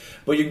MCU.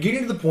 But you're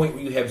getting to the point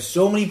where you have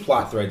so many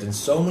plot threads and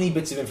so many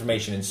bits of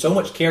information and so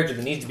much character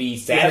that needs to be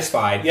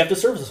satisfied. You have to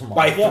service them all.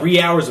 by Yeah.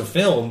 3 hours of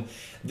film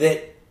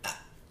that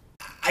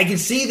I can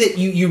see that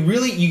you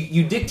really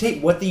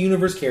dictate what the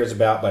universe cares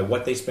about by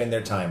what they spend their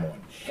time on.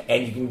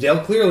 And you can tell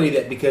clearly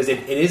that because it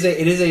is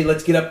a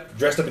let's get up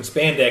dressed up in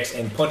spandex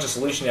and punch a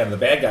solution out of the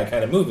bad guy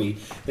kind of movie.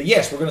 That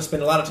yes, we're going to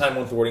spend a lot of time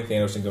on thwarting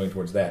Thanos and going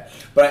towards that.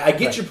 But I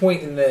get your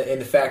point in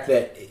the fact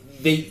that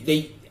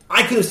they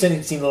I could have seen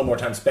a little more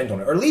time spent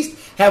on it, or at least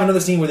have another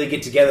scene where they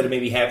get together to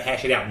maybe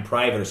hash it out in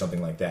private or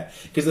something like that.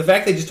 Because the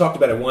fact they just talked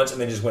about it once and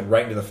then just went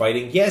right into the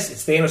fighting. Yes,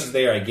 it's Thanos is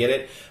there. I get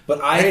it,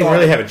 but I didn't thought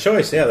really have a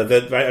choice. Yeah, I was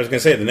going to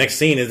say the next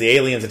scene is the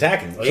aliens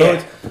attacking. So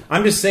Yeah.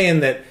 I'm just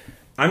saying that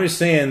I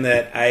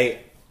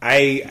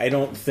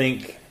don't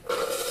think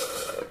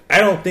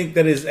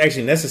that is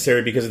actually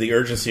necessary because of the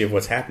urgency of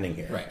what's happening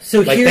here. Right. So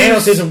like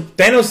here's-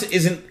 Thanos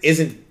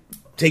isn't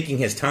taking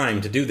his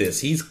time to do this.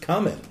 He's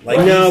coming. Like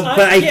No,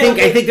 but I yeah,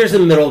 think there's a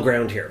middle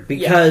ground here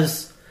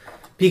because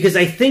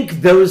I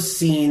think those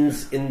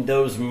scenes in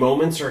those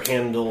moments are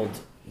handled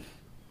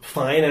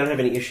fine. I don't have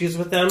any issues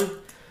with them.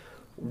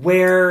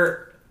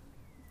 Where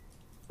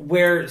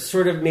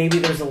sort of maybe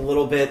there's a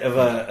little bit of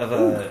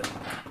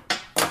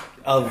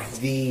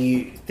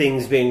the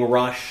things being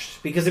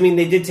rushed because I mean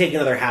they did take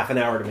another half an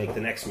hour to make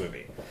the next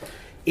movie.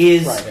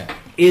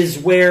 Is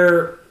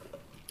where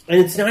And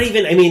it's not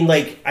even, I mean,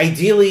 like,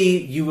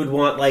 ideally you would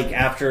want, like,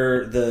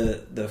 after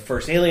the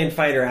first alien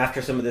fight or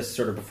after some of this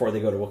sort of before they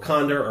go to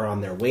Wakanda or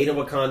on their way to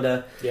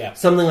Wakanda. Yeah.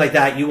 Something like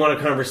that. You want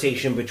a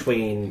conversation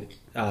between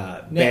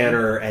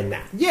Banner and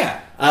Nat. Yeah.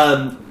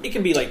 It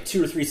can be like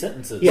 2 or 3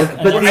 sentences. Yeah, And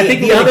but then- I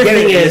think the we're gonna other get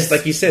thing it in this, is,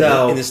 like you said,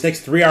 though- in this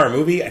next 3-hour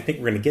movie, I think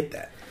we're going to get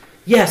that.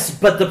 Yes,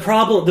 but the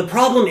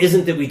problem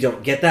isn't that we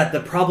don't get that. The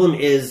problem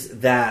is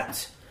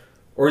that,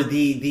 or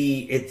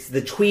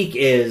the tweak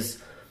is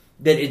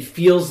that it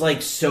feels like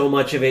so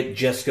much of it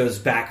just goes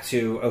back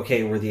to,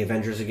 okay, we're the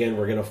Avengers again,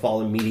 we're going to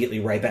fall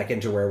immediately right back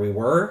into where we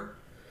were,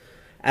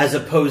 as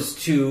opposed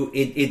to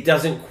it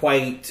doesn't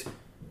quite,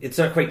 it's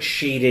not quite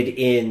shaded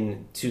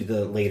in to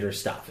the later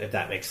stuff, if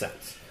that makes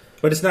sense.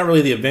 But it's not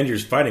really the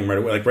Avengers fighting right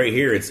away. Like right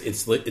here, it's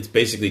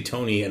basically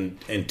Tony and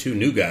 2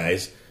 new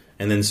guys,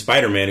 and then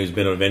Spider-Man, who's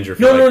been an Avenger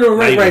for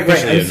Right.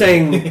 I'm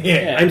saying,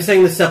 Yeah. I'm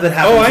saying the stuff that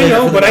happens. Oh, I later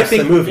know, for the but I rest of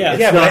think the movie. yeah, It's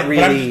yeah, not but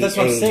really. that's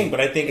what I'm saying.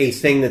 But I think a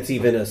thing that's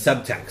even a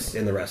subtext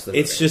in the rest of the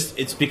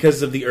movie. it's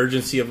because of the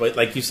urgency of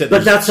like you said. But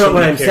there's that's so not what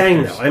many I'm saying,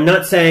 characters. though. I'm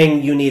not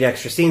saying you need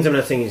extra scenes. I'm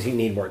not saying you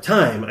need more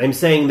time. I'm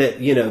saying that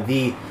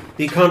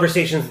the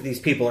conversations that these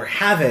people are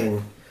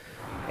having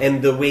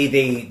and the way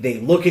they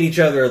look at each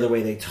other, or the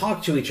way they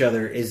talk to each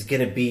other, is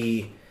going to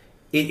be.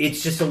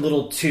 It's just a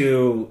little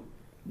too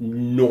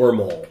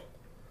normal,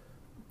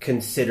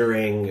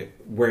 considering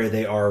where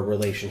they are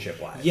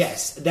relationship wise.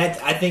 Yes,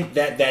 I think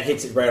that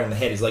hits it right on the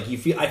head. Is like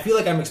I feel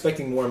like I'm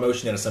expecting more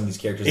emotion out of some of these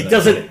characters. It than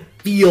doesn't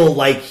feel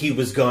like he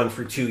was gone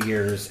for 2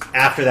 years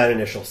after that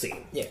initial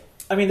scene. Yeah.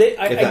 I mean,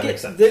 that I makes get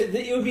sense.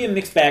 it would be a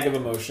mixed bag of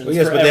emotions. Well,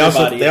 yes, for but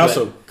everybody, they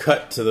also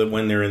cut to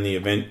when they're in the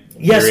event.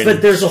 Yes, they're but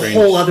in there's a strange-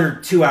 whole other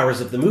 2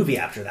 hours of the movie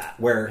after that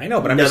where I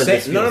know, but I'm none just of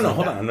this saying. No, feels like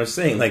hold that. on. I'm just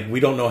saying, like, we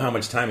don't know how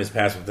much time has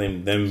passed with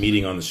them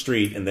meeting on the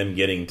street and them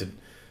getting to.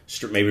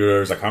 Maybe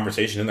there was a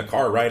conversation in the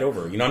car right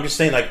over. You know, I'm just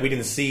saying, like, we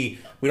don't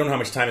know how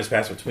much time has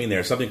passed between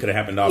there. Something could have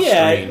happened off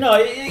screen. no,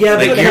 Yeah,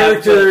 but could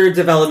have, character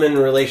development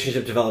and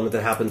relationship development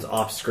that happens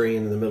off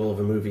screen in the middle of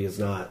a movie is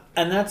not.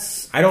 and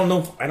that's I don't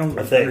know. I don't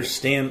thing.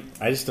 understand.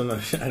 I just don't. I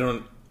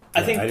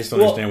think- just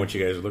don't well, understand what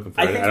you guys are looking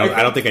for. I think-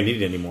 I don't think I need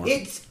it anymore.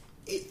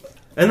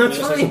 And that's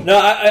fine.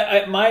 No,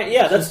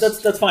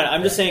 that's fine.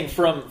 I'm just saying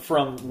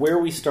from where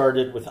we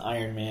started with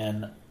Iron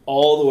Man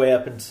all the way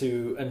up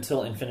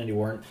until Infinity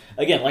War. And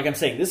again, like I'm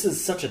saying, this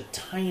is such a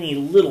tiny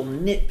little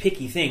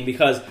nitpicky thing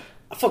because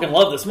I fucking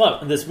love this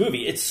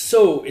movie. It's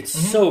so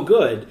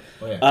good,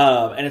 Oh,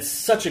 yeah. and it's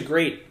such a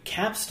great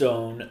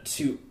capstone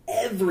to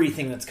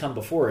everything that's come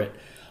before it.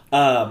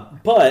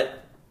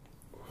 But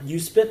you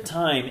spent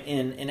time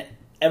in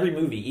every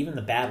movie, even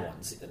the bad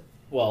ones.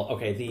 Well,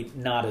 okay, the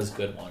not as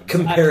good ones.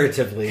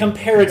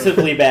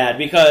 Comparatively bad,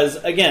 because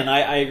again,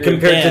 I agree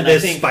Compared with Dan. to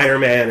this I think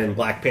Spider-Man and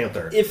Black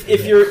Panther.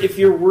 if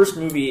your worst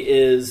movie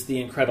is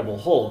The Incredible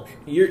Hulk,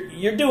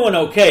 you're doing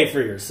okay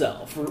for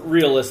yourself,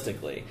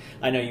 realistically.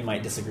 I know you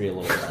might disagree a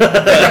little bit,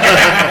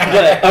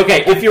 but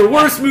okay, if your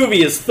worst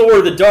movie is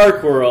Thor: The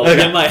Dark World,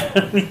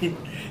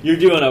 you're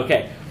doing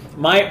okay.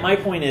 My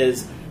point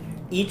is,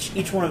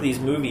 each one of these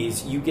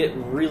movies, you get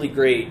really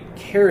great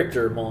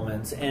character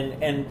moments,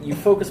 and you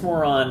focus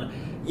more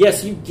on,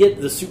 yes, you get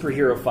the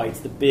superhero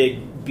fights, the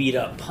big beat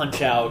up,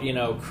 punch out,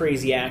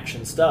 crazy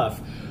action stuff,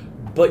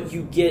 but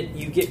you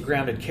get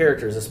grounded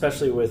characters,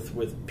 especially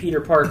with Peter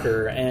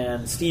Parker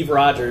and Steve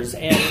Rogers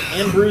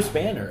and Bruce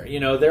Banner.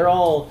 They're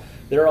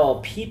all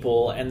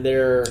people, and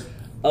they're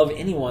of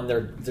anyone,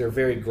 they're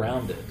very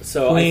grounded.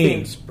 So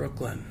Queens, I think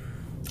Brooklyn.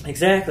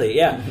 exactly,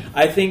 yeah.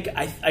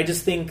 I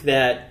just think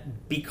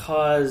that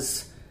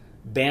because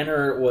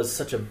Banner was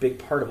such a big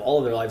part of all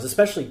of their lives,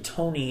 especially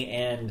Tony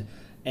and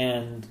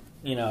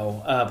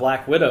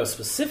Black Widow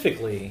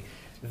specifically,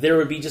 there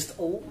would be just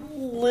a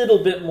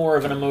little bit more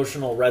of an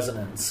emotional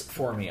resonance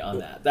for me on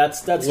that.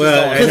 That's just all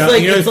Well,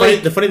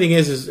 I'm the funny thing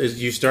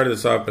is you started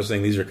this off by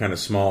saying these are kind of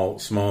small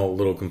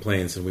little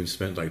complaints, and we've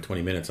spent like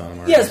 20 minutes on them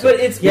already. Yes,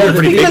 but it's Yeah,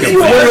 pretty because big you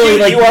complaint. argued,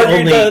 Like, you the argued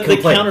only the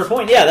complaint.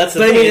 counterpoint. Yeah, that's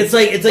the But I thing. mean, it's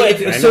like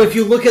But- I so know. if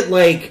you look at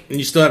like and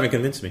you still haven't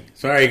convinced me.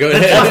 Sorry, go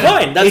ahead. That's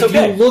fine. That's if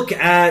okay. you look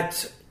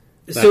at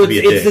Not so to be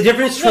a it's dick. the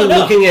difference between No.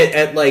 looking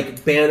at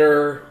like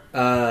Banner,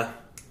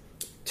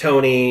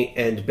 Tony,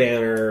 and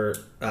Banner,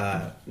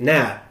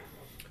 Nat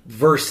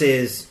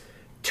versus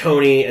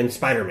Tony and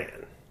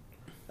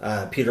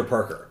Spider-Man, Peter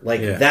Parker.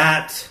 Like Yeah.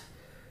 that,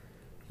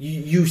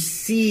 you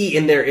see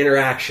in their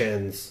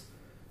interactions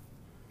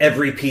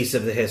every piece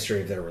of the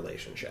history of their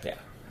relationship. Yeah.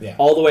 Yeah.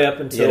 All the way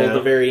up until the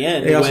very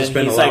end. They also when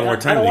spend a he's lot like, more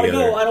time I don't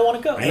together. I don't want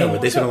to go. I know,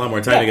 but they spend a lot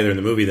more time together in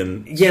the movie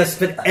than Yes,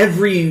 but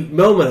every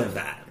moment of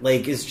that,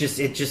 like, is just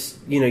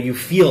you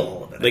feel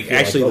all of it. I like feel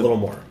actually a little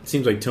more. It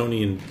seems like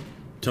Tony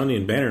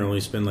and Banner only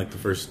spend like the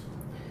first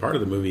part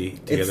of the movie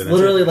together. It's That's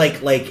literally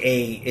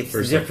it. it's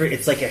First, different.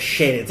 It's like a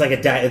shade. It's like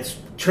it's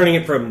turning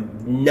it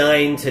from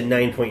 9 to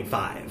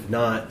 9.5,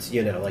 not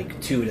 2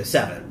 to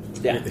 7.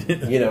 Yeah.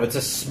 It's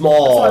a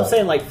small. That's what I'm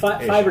saying. Like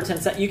 5 or 10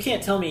 seconds. You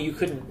can't tell me you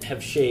couldn't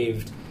have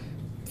shaved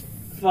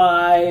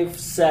 5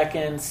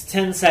 seconds,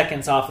 10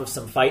 seconds off of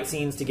some fight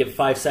scenes to give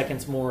 5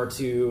 seconds more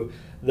to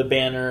the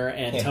Banner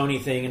and Tony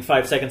thing, and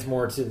 5 seconds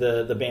more to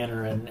the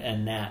Banner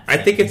and Nat. I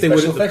think if they would,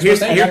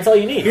 that's all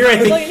you need.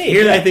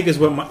 I think is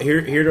what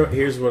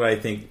here's what I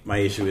think my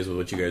issue is with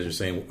what you guys are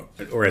saying,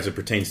 or as it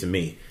pertains to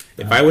me.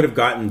 If I would have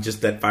gotten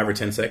just that 5 or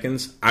 10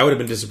 seconds, I would have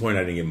been disappointed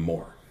I didn't get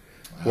more.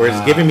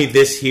 Whereas giving me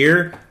this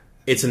here,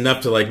 it's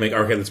enough to like make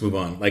okay, let's move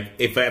on. Like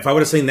if I would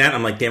have seen that,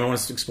 I'm like, damn, I want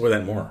to explore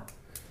that more.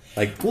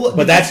 Like,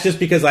 but that's just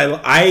because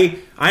I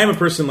am a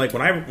person like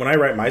when I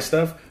write my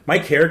stuff, my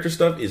character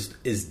stuff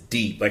is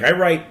deep. Like I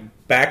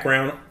write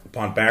background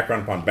upon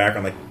background upon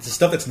background, like it's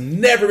stuff that's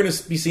never going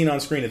to be seen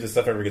on screen if this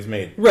stuff ever gets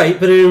made. Right,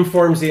 but it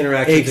informs the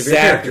interactions of your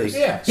characters.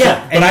 Yeah,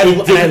 yeah. But I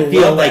didn't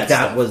feel love like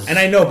that stuff. was and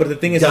I know, but the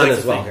thing is, done like,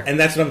 as well here. And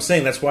that's what I'm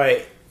saying. That's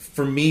why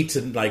for me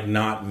to like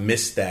not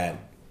miss that,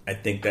 I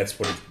think that's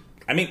what.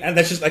 I mean, and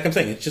that's just like I'm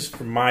saying. It's just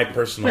for my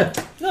personal. Yeah.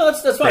 No,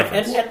 that's fine.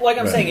 preference. And like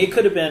I'm saying, it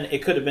could have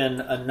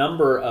been a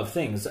number of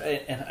things.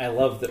 And I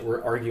love that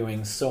we're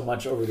arguing so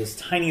much over this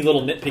tiny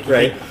little nitpicky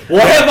Right. thing.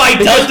 What have I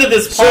done to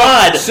this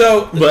pod?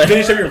 So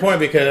finish up your point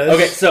because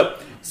Okay,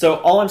 so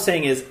all I'm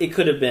saying is it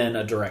could have been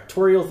a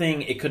directorial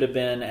thing. It could have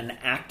been an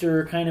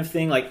actor kind of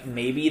thing. Like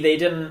maybe they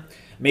didn't.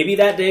 Maybe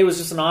that day was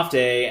just an off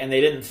day, and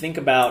they didn't think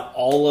about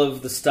all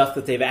of the stuff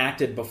that they've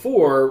acted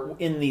before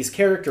in these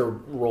character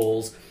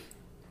roles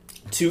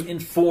to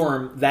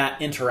inform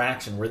that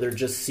interaction where they're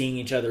just seeing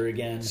each other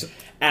again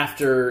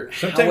after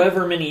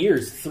however many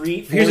years,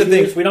 3, 4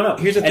 years, we don't know.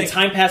 Here's the thing. And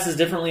time passes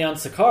differently on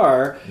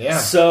Sakaar, Yeah.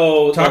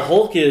 so the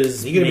Hulk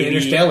is You could be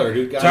Interstellar,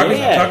 dude.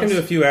 Talking to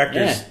a few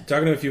actors,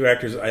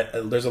 Yeah.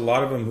 there's a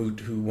lot of them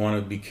who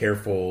want to be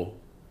careful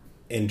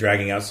in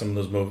dragging out some of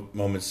those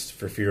moments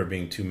for fear of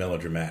being too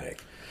melodramatic.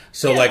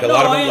 So Yeah, like a no,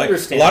 lot of I them, like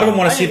understand a lot of them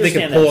want that. to see if they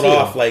can I understand pull it that,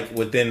 off too. like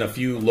within a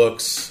few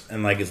looks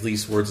and like as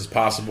least words as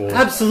possible.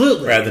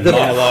 Absolutely. Rather than The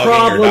monologuing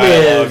problem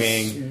or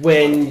is dialoguing.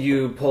 when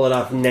you pull it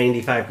off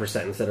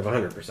 95% instead of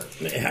 100%.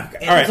 Yeah,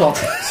 okay. All right. That's all.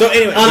 So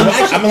anyway,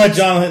 actually- I'm gonna let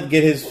John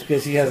get his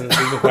because he's been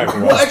quiet for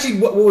a Well, while. actually,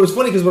 what was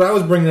funny because what I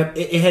was bringing up,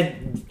 it had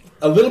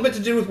a little bit to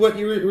do with what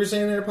you were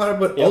saying there, Potter.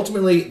 But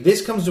ultimately,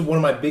 this comes to one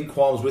of my big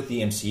qualms with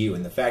the MCU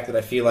and the fact that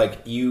I feel like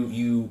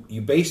you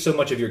base so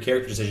much of your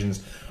character decisions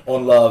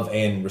on love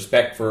and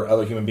respect for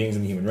other human beings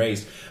and the human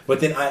race. But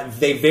then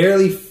they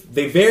very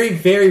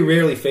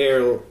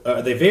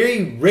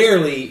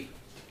rarely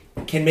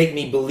can make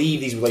me believe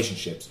these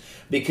relationships.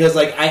 Because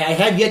like I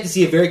have yet to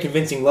see a very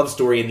convincing love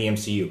story in the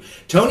MCU.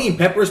 Tony and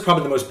Pepper is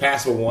probably the most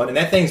passable one, and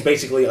that thing's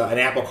basically an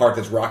apple cart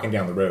that's rocking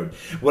down the road.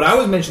 What I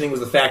was mentioning was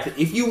the fact that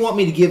if you want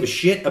me to give a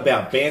shit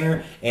about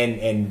Banner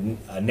and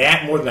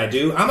Nat more than I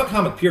do, I'm a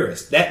comic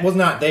purist. That was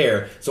not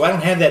there, so I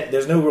don't have that.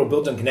 There's no real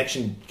built-in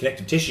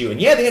connective tissue.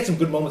 And yeah, they had some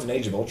good moments in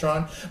Age of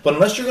Ultron, but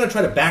unless you're going to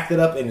try to back that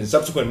up in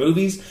subsequent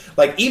movies,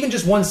 like even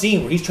just one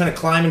scene where he's trying to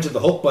climb into the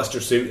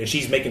Hulkbuster suit and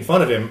she's making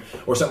fun of him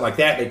or something like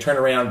that, they turn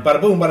around,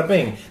 bada boom, bada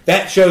bing.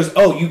 That shows,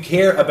 oh, you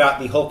care about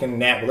the Hulk and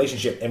Nat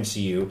relationship,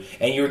 MCU,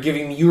 and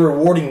you're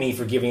rewarding me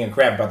for giving a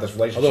crap about this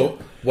relationship. Although,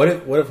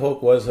 what if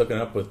Hulk was hooking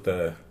up with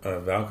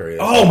Valkyrie?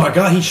 Oh my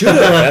god, he should have.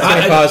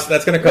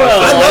 That's gonna cost.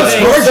 I love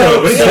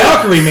ScarJo, but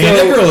Valkyrie, man,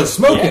 that girl is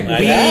smoking.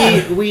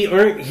 We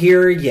aren't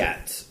here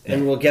yet,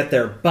 and we'll get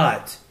there,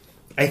 but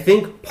I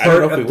think I don't part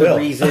know if of we the will.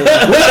 reason... I'm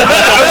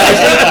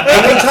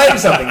going to tell you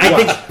something. I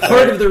think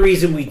part of the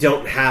reason we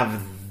don't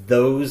have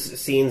those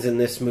scenes in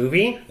this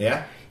movie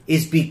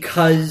is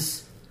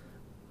because...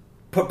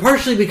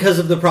 partially because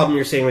of the problem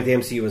you're saying with the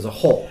MCU as a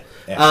whole.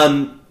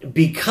 Yeah.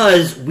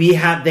 Because they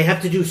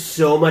have to do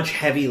so much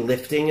heavy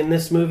lifting in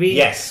this movie.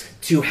 Yes.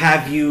 To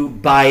have you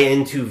buy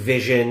into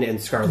Vision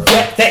and Scarlet Witch.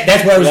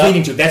 That's what I was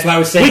leading to. That's what I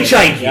was saying. Which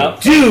I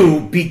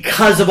do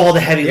because of all the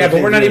heavy lifting.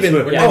 but we're not even.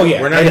 movie.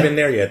 We're not even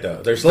there yet,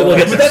 though. There's still. We'll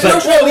get there. that's no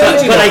show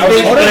leading to. But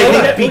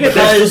I think There's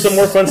because some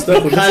more fun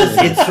stuff with because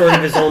this it sort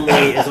of is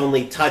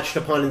only touched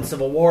upon in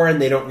Civil War,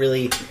 and they don't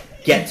really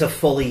get to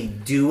fully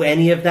do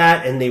any of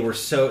that, and they were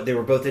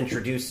both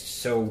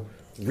introduced so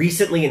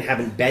recently and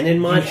haven't been in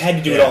much. You had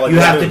to do it all. You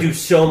have to do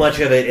so much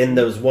of it in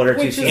those one or two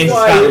Which is scenes,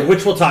 why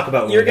which we'll talk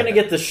about. when You're we going to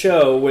there. get the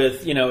show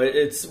with,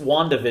 it's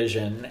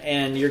WandaVision,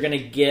 and you're going to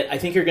get, I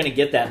think you're going to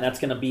get that, and that's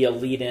going to be a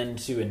lead in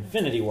to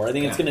Infinity War. I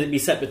think it's going to be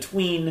set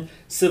between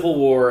Civil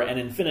War and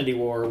Infinity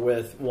War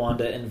with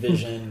Wanda and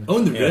Vision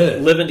On the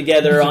road. living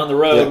together on the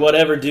road,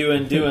 whatever,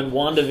 doing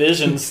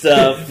WandaVision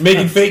stuff.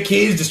 Making fake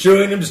kids,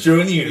 destroying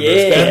the universe.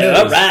 Yeah,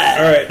 all right.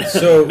 All right,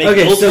 so Make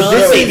Okay, so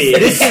Ultron baby.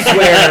 this is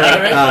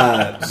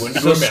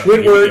where.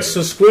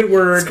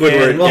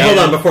 Squidward. And, well, hold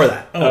on before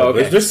that. Oh,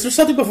 okay. there's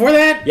something before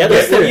that. Yeah,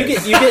 you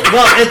get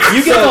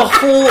the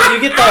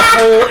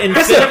whole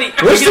Infinity.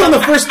 We're still in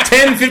the first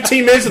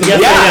 10-15 minutes of the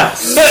movie.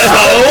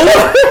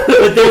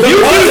 But there's You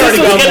knew this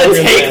was already going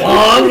to take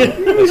long.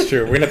 That's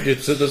true. We're gonna have to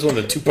do this one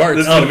in 2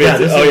 parts.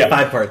 this is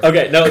 5 parts.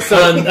 Okay, no. So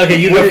Okay,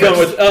 you go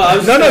first.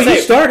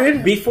 You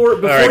started. Before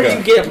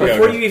right,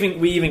 go.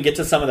 we even get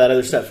to some of that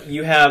other stuff.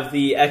 You have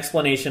the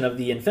explanation of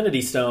the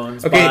Infinity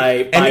Stones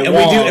Okay, by and we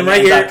Wong do, and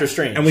right here, Dr.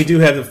 Strange. And we do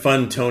have the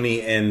fun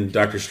Tony and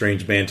Doctor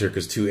Strange banter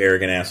because two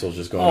arrogant assholes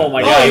just going. Oh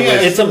my god,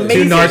 yeah, it's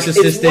amazing. Two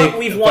narcissistic, It's what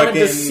we've wanted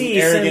to fucking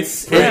see arrogant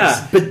since. pricks.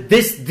 Yeah. But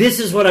this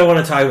is what I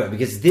want to talk about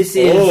because this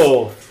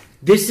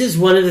is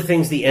one of the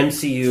things the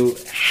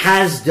MCU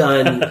has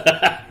done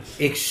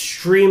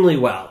extremely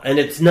well, and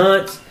it's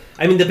not.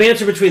 I mean, the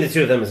banter between the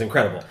two of them is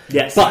incredible.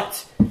 Yes,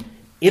 but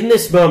in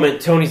this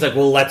moment, Tony's like,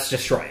 "Well, let's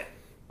destroy it.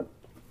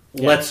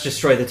 Let's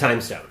destroy the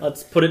Time Stone.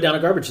 Let's put it down a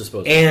garbage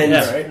disposal." And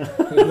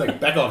Right? Like,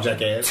 back off,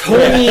 jackass.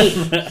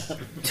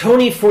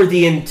 Tony, for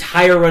the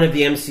entire run of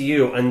the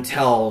MCU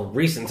until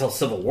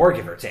Civil War,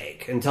 give or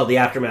take, until the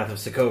aftermath of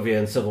Sokovia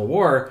and Civil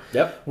War,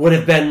 would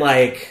have been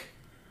like,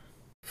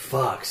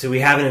 fuck, so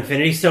we have an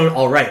Infinity Stone?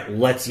 All right,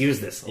 let's use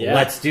this. Yeah.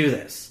 Let's do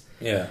this.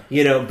 Yeah.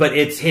 You know, but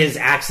it's his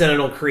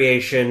accidental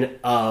creation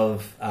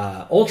of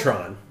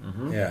Ultron.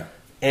 Yeah.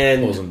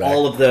 And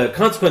all of the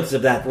consequences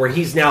of that, where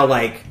he's now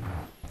like,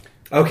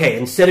 okay,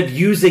 instead of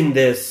using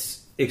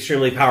this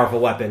extremely powerful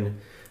weapon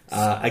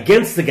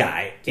against the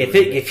guy,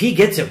 if he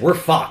gets it, we're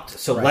fucked.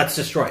 So let's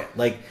destroy it.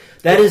 Like,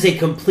 that is a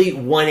complete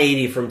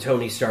 180 from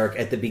Tony Stark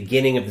at the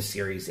beginning of the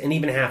series, and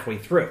even halfway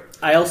through.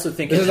 I also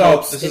think This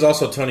helps. is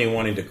also Tony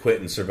wanting to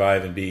quit and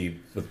survive and be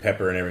with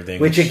Pepper and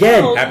everything. Which,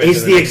 again, happens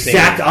is in the next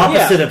exact scene.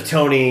 opposite of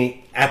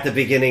Tony at the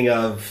beginning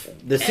of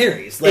the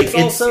series. Like, It's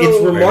it's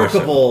also-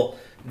 remarkable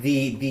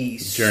the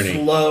Journey.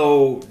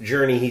 slow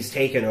journey he's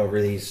taken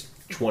over these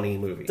 20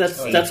 movies.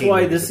 That's 18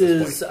 why movies this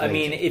at is. point. I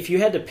mean, if you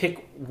had to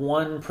pick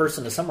one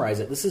person to summarize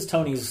it, this is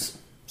Tony's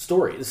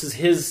story. This is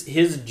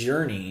his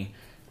journey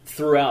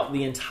throughout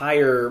the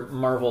entire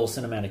Marvel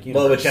Cinematic Universe.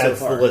 Well, which so adds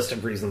far. the list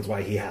of reasons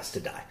why he has to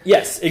die.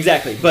 Yes,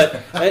 exactly.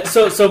 But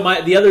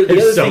the other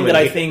There's so thing that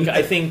many.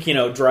 I think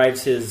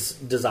drives his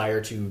desire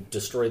to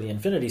destroy the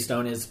Infinity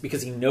Stone is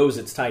because he knows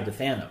it's tied to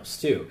Thanos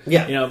too.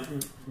 Yeah.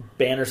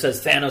 Banner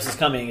says Thanos is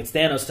coming. It's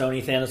Thanos,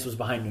 Tony. Thanos was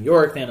behind New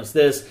York. Thanos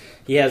this.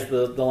 He has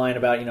the line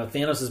about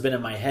Thanos has been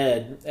in my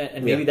head,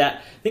 and maybe I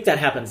think that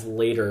happens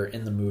later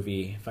in the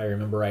movie if I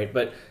remember right.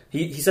 But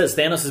he says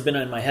Thanos has been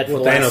in my head for the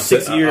last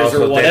 6 years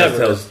or whatever.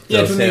 Thanos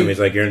tells Sam, he's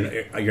like,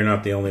 you're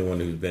not the only one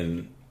who's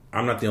been.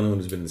 I'm not the only one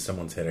who's been in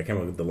someone's head. I can't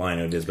remember what the line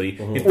it is, but he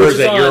infers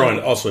that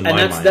you're also in my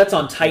mind. That's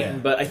on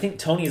Titan, but I think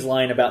Tony's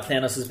line about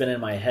Thanos has been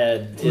in my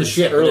head The is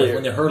ship earlier.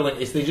 when they're hurling,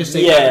 they just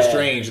say Doctor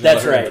Strange. And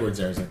that's they're hurling right. Towards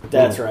there.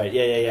 That's right.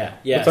 Yeah.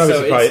 It's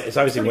obviously, So it's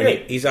obviously when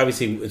pretty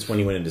it's when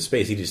he went into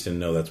space. He just didn't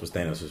know that's what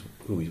Thanos was,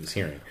 who he was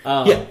hearing.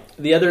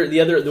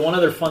 The one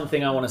other fun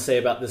thing I want to say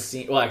about this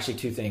scene. Well, actually,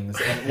 two things.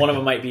 And one of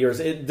them might be yours.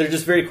 They're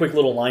just very quick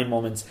little line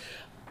moments.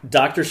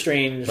 Doctor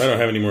Strange. I don't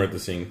have any more at the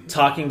scene.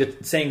 Saying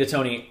to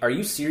Tony, "Are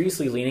you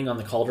seriously leaning on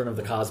the Cauldron of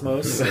the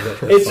Cosmos?"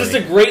 It's just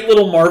a great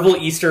little Marvel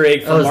Easter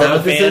egg for Marvel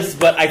fans.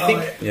 But I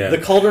think the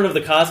Cauldron of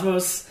the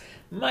Cosmos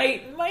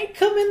might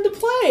come into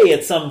play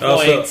at some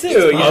point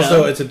too.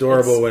 It's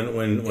adorable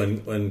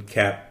when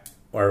Cap.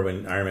 Or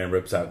when Iron Man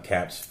rips out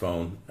Cap's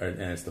phone,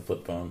 and it's the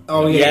flip phone.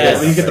 Oh yeah, Yes.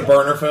 when you get the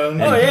burner phone.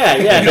 Oh yeah.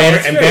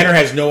 And Banner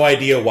has no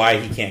idea why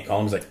he can't call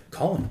him. He's like,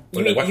 call him.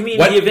 You mean why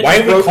the Avengers why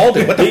have we called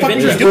him? What the fuck are you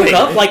Avengers broke doing?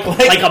 up like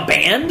a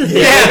band? They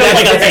broke up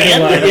like a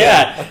band?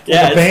 Yeah.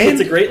 It's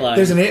a great line.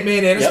 There's an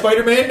Ant-Man and a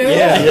Spider-Man now.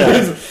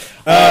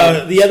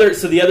 Yeah.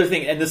 The other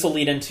thing, and this will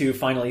lead into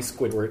finally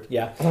Squidward.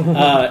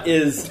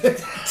 Is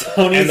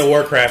Tony's and the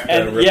Warcraft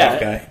ripoff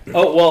guy.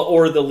 Oh well,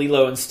 or the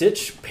Lilo and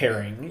Stitch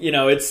pairing.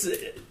 It's.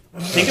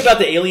 Think about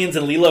the aliens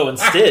in Lilo and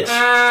Stitch.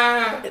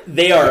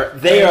 They are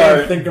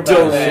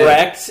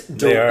direct.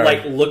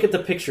 Like, look at the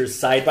pictures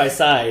side by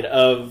side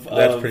of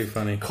pretty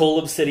funny. Cole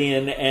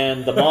Obsidian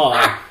and the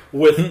Maw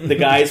with the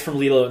guys from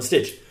Lilo and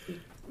Stitch.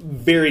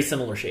 Very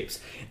similar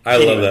shapes. I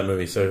love that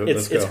movie. So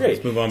let's go. It's great.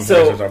 Let's move on. So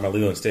before I start talking about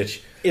Lilo and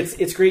Stitch.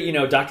 It's great.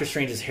 Doctor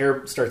Strange's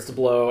hair starts to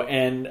blow,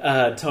 and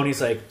Tony's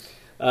like,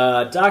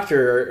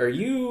 "Doctor, are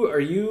you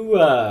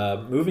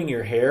moving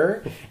your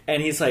hair?"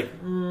 And he's like,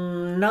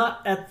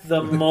 "Not at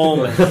the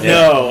moment,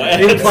 no."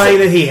 And implying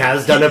that he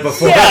has done it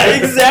before. Yeah,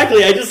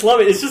 exactly. I just love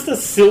it. It's just a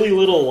silly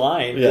little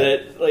line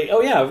that, like,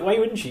 oh yeah, why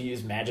wouldn't you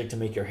use magic to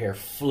make your hair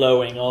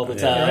flowing all the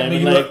time,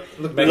 and look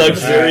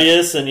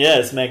luxurious and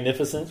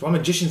magnificent? Well,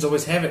 magicians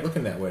always have it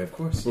looking that way, of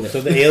course.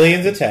 So the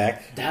aliens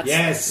attack.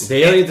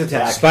 The aliens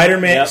attack.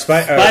 Spider-Man.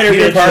 Yep.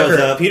 Peter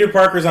Parker. Peter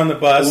Parker's on the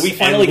bus. Well, we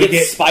finally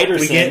get Spider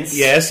Sense.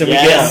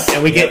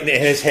 We get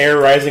his hair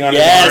rising on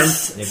his arm.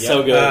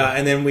 So good.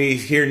 And then we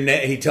hear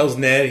Ned. He tells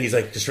Ned, he's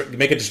like,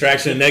 make a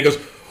distraction. And Ned goes,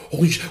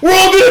 "Holy shit, we're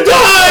all gonna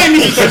die!" And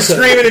he starts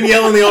screaming and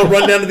yelling. They all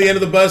run down to the end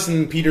of the bus,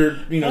 and Peter,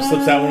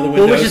 slips out one of the windows.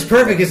 Well, which is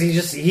perfect because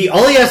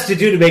all he has to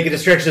do to make a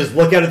distraction is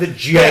look out at the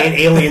giant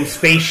alien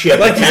spaceship.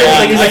 Like he's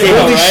like,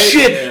 "Holy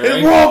shit,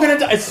 Yeah, we're all gonna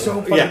die!" It's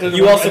so funny. Yeah.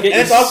 You also get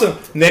and it's awesome.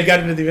 Ned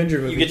got into the Avenger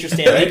movie. You get your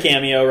Stan Lee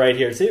cameo right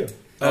here too.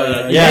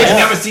 You've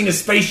never seen a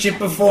spaceship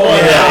before.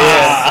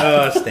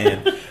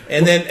 Stan.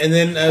 And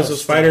then so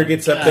Spider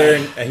gets up there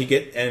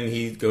and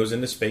he goes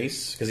into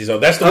space because he's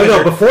that's the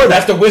wizard. Before that,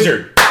 that's the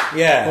wizard.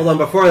 Yeah. Hold on,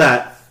 before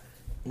that,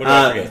 What did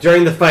I forget?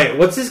 During the fight,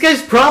 what's this guy's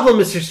problem,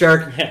 Mr.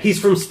 Stark? He's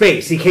from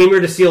space. He came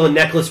here to steal a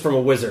necklace from a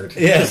wizard.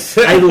 Yes.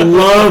 I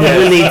love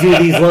when they do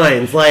these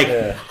lines. Like,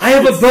 I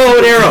have a bow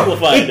and arrow.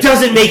 Simplified. It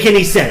doesn't make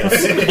any sense.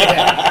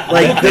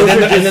 Like, those are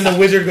just... and then the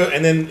wizard goes,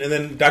 and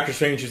then Doctor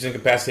Strange, who's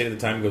incapacitated at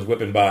the time, goes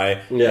whipping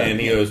by, and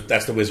he goes,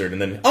 "That's the wizard,"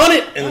 and then on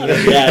it, and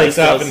then he takes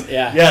off, and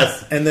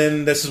Yes. and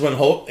then this is when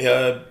Hulk,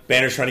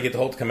 Banner's trying to get the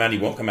Hulk to come out, he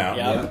won't come out.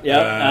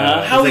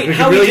 How we doing?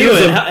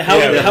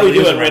 How we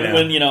doing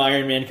when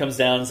Iron Man comes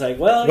down? It's like,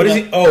 well, what is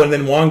he? Oh, and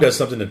then Wong does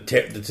something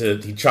to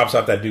he chops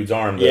off that dude's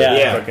arm.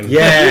 Let's Invited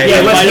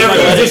never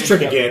to my use this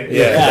trick again.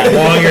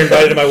 Wong, you're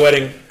invited to my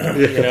wedding.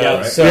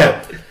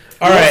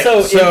 All right.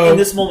 So in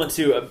this moment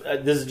too,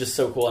 this is just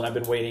so cool, and I've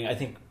been waiting. I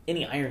think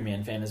any Iron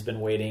Man fan has been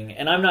waiting,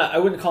 and I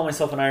wouldn't call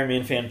myself an Iron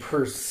Man fan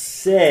per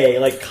se,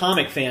 like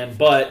comic fan,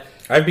 but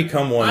I've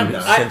become one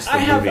since the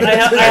movie.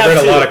 I've read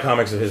a lot of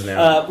comics of his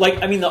now.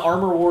 The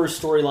Armor Wars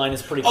storyline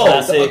is pretty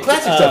classic. The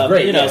classic stuff,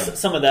 great.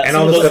 Some of that, and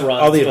some all of the those stuff,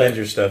 runs, all the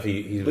Avengers stuff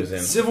he was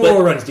in. Civil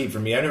War runs deep for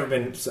me. I've never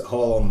been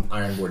whole on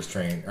Iron Man's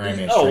train.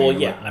 Man's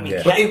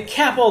train.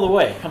 Cap all the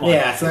way. Come on.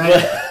 Yeah, so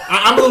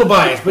I'm a little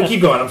biased, but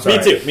keep going. I'm sorry.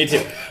 Me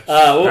too.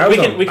 We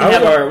can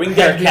get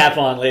our Cap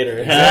on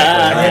later. I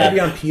had to be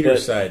on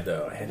Peter's side,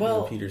 though. I had to be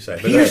on Peter's side.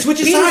 Peter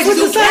switches sides.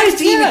 He's on Cap's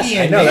team at the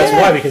end. I know, that's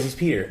why, because he's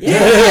Peter. Yeah,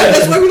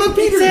 that's why we love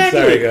Peter.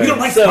 Exactly. We don't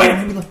like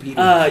Spider-Man, we love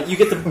Peter.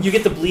 You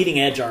get the bleeding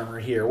edge armor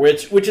here,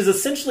 which is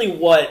essentially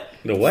what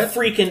the what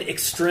freaking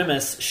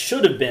Extremis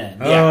should have been.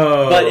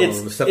 But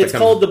it's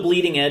called the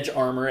bleeding edge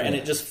armor, and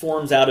it just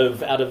forms out of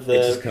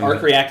the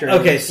arc reactor.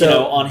 Okay,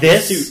 so on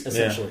this his suit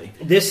essentially.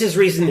 This is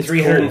reason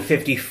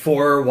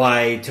 354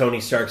 why Tony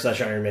Stark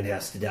 / Iron Man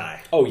has to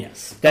die. Oh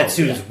yes, that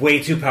suit is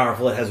way too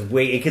powerful.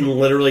 It can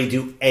literally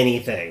do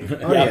anything.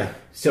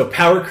 So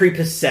power creep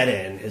has set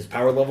in. His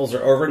power levels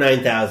are over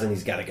 9,000.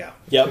 He's got to go.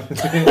 Yep.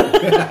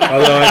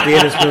 Although at the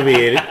end of this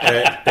movie,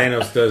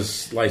 Thanos does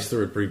slice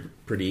through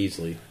it pretty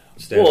easily.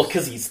 Well,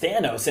 because he's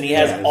Thanos and he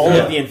has all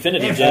of the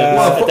Infinity Gems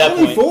at that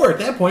only point. 4 at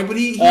that point, but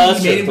he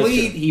made him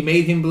bleed. He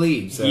made him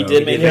bleed. So. He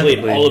did make him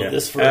bleed. All of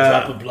this for a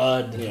drop of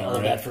blood. All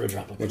of that for a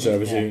drop of blood. Which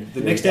obviously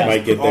the next step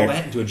might is get all there.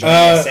 that into a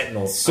giant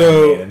Sentinel.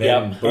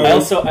 I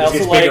also like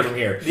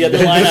the other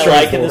line I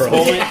like in this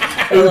moment.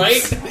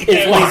 Right?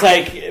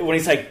 Is when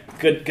he's like,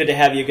 Good to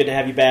have you. Good to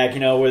have you back.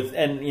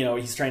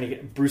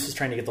 Bruce is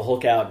trying to get the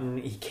Hulk out, and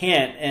he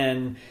can't.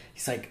 And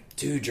he's like,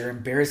 "Dude, you're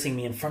embarrassing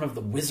me in front of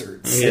the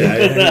wizards." Yeah,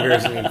 you're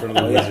embarrassing me in front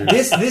of the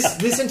wizards.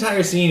 This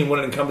entire scene and what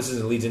it encompasses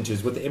and leads into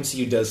is what the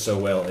MCU does so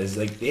well. Is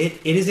like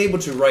it is able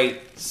to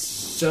write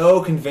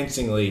so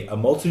convincingly a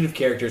multitude of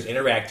characters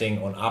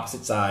interacting on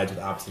opposite sides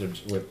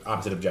with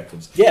opposite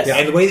objectives. Yes,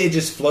 and the way they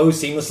just flow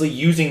seamlessly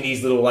using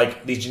these little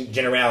these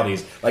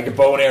generalities, like a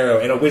bow and arrow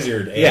and a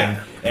wizard.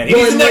 And he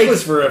needs a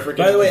necklace for a freaking.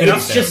 By the way,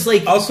 it's just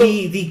like also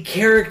the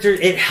character.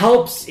 It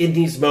helps in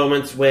these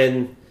moments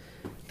when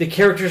the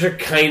characters are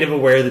kind of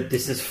aware that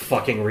this is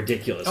fucking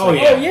ridiculous.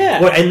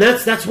 And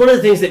that's one of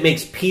the things that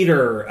makes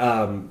Peter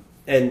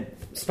and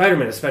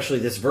Spider-Man, especially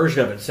this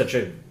version of it, such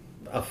a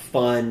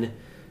fun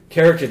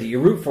character that you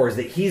root for, is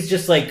that he's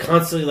just like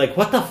constantly like,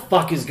 what the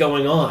fuck is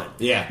going on?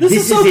 Yeah, this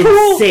is so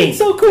cool. Insane. It's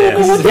so cool.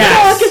 What the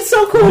fuck? It's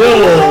so cool.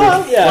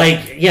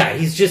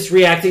 He's just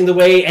reacting the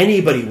way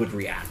anybody would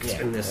react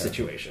in this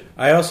situation.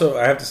 I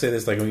have to say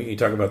this, like when you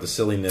talk about the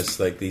silliness,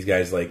 like these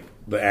guys, like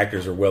the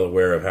actors are well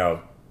aware of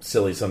how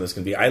silly some of this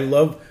can be. I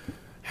love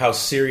how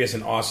serious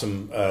and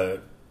awesome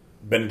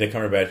Benedict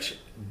Cumberbatch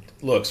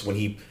looks when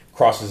he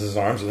crosses his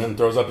arms and then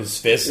throws up his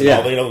fists and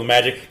all the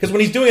magic. Because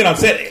when he's doing it on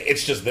set,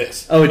 it's just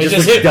this. Oh, it just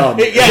looks dumb.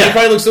 It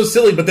probably looks so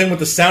silly, but then with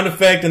the sound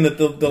effect and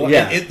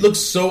it looks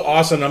so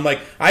awesome. And I'm like,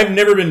 I've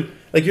never been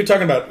like you're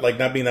talking about like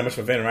not being that much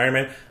of a fan of Iron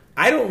Man.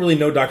 I don't really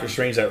know Doctor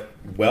Strange that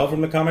well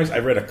from the comics.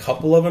 I've read a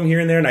couple of them here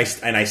and there, and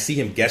I see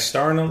him guest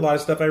star in a lot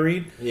of stuff I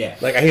read. Yeah,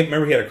 like I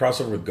remember he had a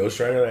crossover with Ghost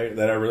Rider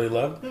that I really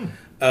loved.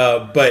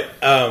 But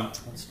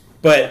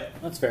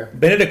that's fair.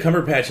 Benedict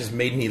Cumberbatch has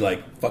made me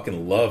like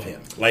fucking love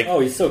him. Like, oh,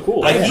 he's so cool.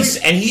 Like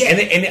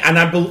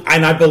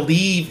I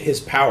believe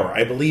his power.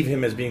 I believe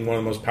him as being one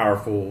of the most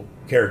powerful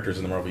characters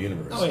in the Marvel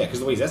universe. Oh yeah,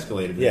 because the way he's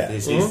escalated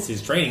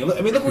his training.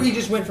 I mean, look where he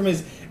just went from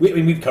his.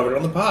 We've covered it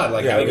on the pod,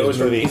 like how he goes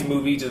from his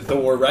movie to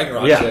Thor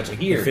Ragnarok to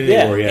here.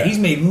 Infinity War, and he's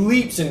made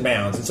leaps and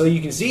bounds, and so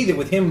you can see that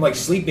with him like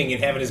sleeping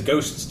and having his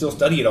ghost still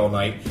study it all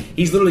night,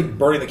 he's literally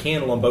burning the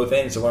candle on both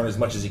ends to learn as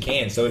much as he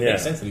can. So it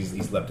makes sense that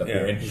he's leapt up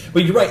there.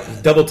 But you're right,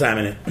 he's double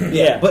timing it.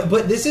 Yeah, but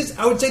this is,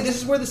 I would say, this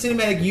is where the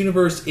cinematic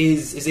universe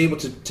is able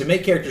to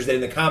make characters that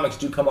in the comics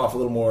do come off a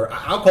little more,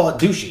 I'll call it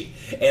douchey.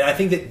 And I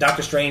think that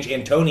Doctor Strange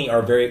and Tony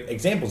are very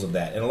examples of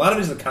that. And a lot of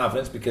it is the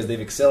confidence because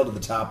they've excelled at the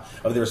top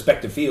of their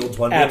respective fields,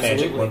 one being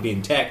magic, one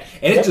being tech.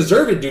 And it's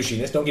deserved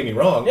douchiness, don't get me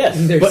wrong. Yes,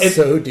 they're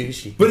so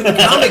douchey. But in the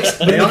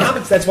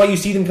comics, that's why you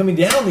see them coming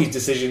down these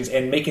decisions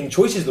and making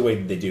choices the way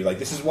that they do. Like,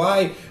 this is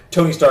why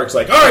Tony Stark's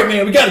like, all right,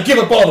 man, we got to give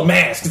up all the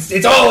masks.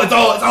 It's all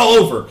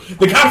over.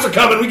 The cops are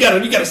coming. We got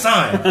to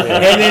sign.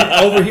 And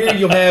then over here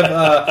you'll have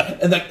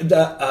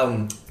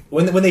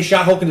when they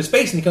shot Hulk into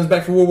space and he comes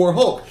back for World War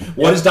Hulk.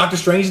 What is Doctor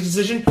Strange's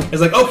decision?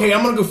 It's like, okay,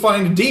 I'm going to go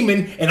find a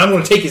demon and I'm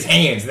going to take his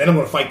hands and then I'm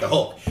going to fight the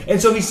Hulk.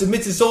 And so he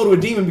submits his soul to a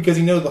demon because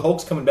he knows the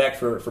Hulk's coming back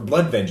for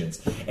blood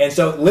vengeance. And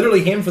so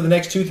literally him for the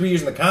next 2-3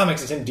 years in the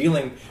comics is him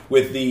dealing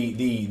with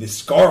the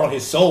scar on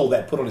his soul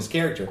that put on his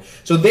character.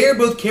 So they're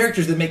both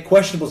characters that make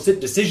questionable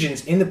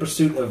decisions in the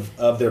pursuit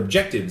of their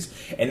objectives.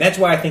 And that's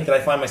why I think that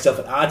I find myself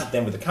at odds with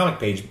them with the comic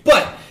page.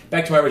 But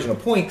back to my original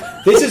point,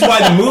 this is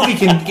why the movie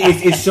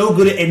is so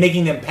good at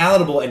making them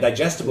palatable and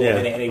digestible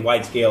in a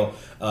wide scale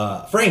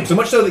frame. So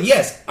much so that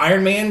yes,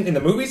 Iron Man in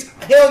the movies,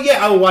 hell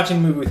yeah, I will watch a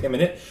movie with him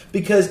in it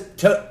because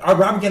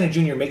Robert Downey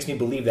Jr. makes me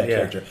believe that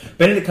character.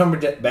 Benedict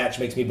Cumberbatch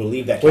makes me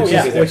believe that character.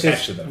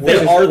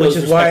 Which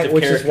is why,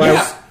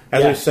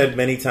 as we've said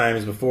many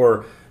times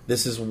before,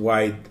 this is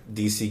why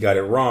DC got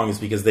it wrong. Is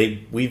because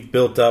we've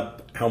built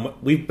up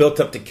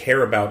to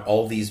care about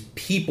all these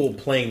people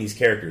playing these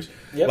characters.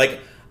 Yep. Like,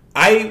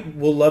 I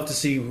will love to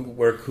see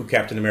who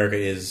Captain America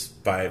is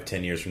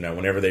 5-10 years from now,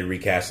 whenever they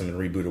recast him and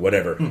reboot or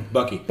whatever.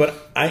 Bucky. But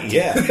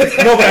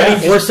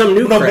or some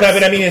new. No, but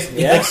I mean, it's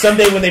like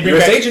someday when they bring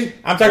back. Agent.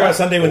 I'm talking about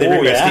someday when they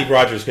bring back Steve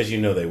Rogers, because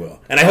you know they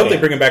will, and I hope they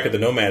bring him back at the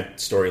Nomad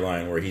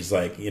storyline where he's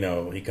like,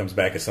 he comes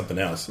back as something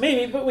else.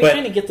 Maybe, but we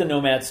kind of get the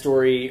Nomad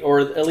story, or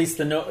at least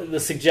the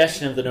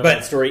suggestion of the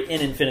Nomad story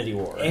in Infinity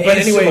War. But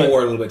anyway, Civil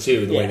War a little bit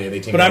too. The way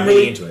they take. But I'm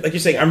really into it. Like you're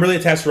saying, I'm really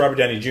attached to Robert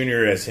Downey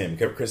Jr. as him,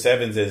 Chris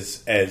Evans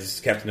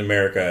as Captain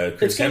America,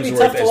 Chris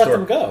Hemsworth as Thor,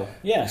 them go.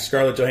 Yeah,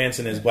 Scarlett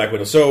Johansson as Black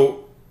Widow.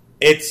 So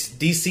it's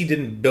DC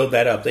didn't build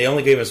that up. They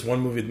only gave us one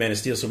movie with Man of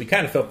Steel, so we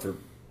kind of felt for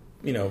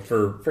they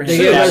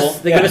gave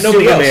us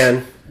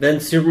Superman, then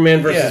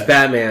Superman versus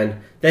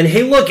Batman. Then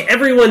hey, look,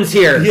 everyone's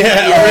here.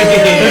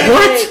 Yeah.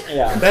 What?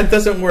 Yeah. That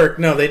doesn't work.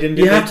 No, they didn't.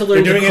 You have to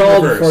learn to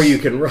crawl before you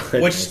can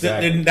run. Which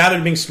now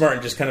they're being smart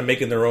and just kind of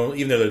making their own,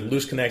 even though they're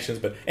loose connections.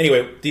 But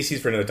anyway,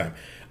 DC's for another time.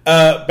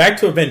 Back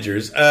to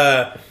Avengers.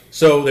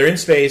 So they're in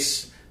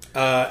space.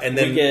 And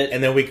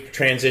then we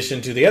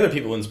transition to the other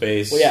people in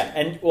space.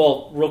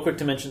 Real quick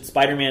to mention,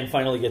 Spider-Man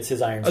finally gets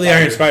his Iron Spider. The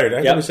Iron Spider.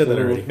 I thought we said that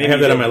already. Maybe I have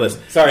that on my list.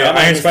 Sorry, I'm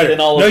Iron Spider.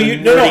 No, I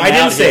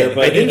didn't say it.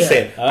 I didn't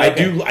say it.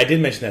 Okay. I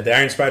did mention that the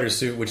Iron Spider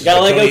suit, which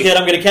gotta is let go, kid.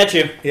 I'm gonna catch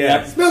you.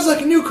 Yeah, it smells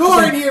like a new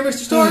car in here,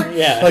 Mr. Stark.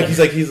 Yeah,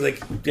 he's like.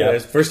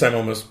 It's first time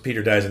almost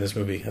Peter dies in this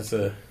movie. That's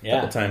a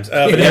couple times.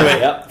 But anyway,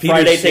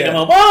 Friday, take him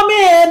home. Oh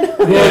man!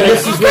 Well,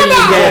 this is where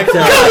you get.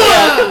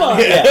 Come on!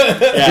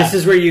 This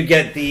is where you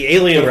get the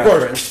Alien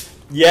reference.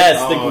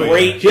 Yes, the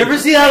great. Did you ever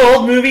see that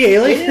old movie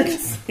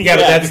Aliens?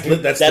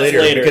 But that's later.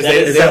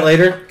 Is that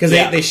later? Because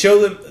they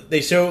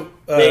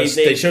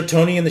show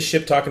Tony in the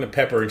ship talking to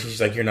Pepper, and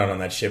she's like, "You're not on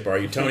that ship, are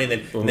you, Tony?" And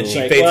then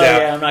she fades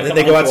out. And then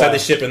they go outside the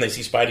ship, and they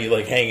see Spidey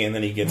like hanging, and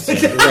then he gets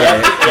he's either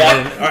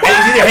hanging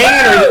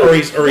or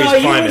he's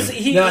climbing.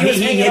 He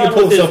had to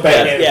pull himself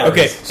back in.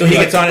 Okay, so he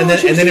gets on, and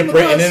then it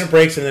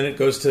breaks, and then it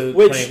goes to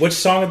playing. Which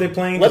song are they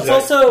playing? Let's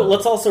also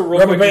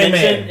real quick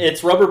mention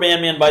it's Rubber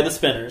Band Man by the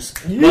Spinners.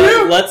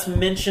 But let's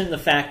mention the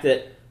fact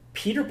that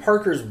Peter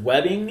Parker's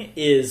webbing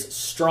is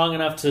strong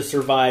enough to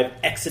survive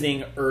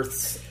exiting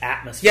Earth's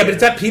atmosphere. Yeah, but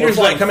it's that Peter's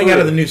like coming out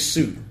of the new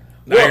suit.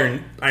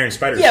 Iron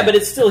Spider. Yeah, but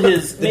it's still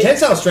his. The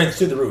tensile strength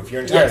to the roof.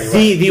 You're entirely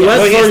right. The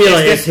web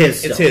formula is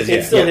his. It's his.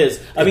 It's still his.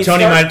 I mean,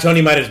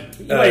 Tony might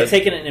have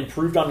taken it and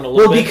improved on it a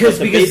little bit. Because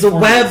the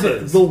web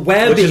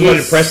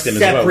is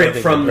separate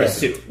from the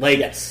suit.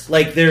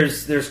 Like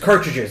there's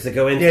cartridges that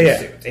go into the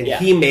suit, and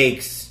he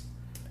makes.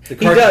 He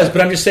does,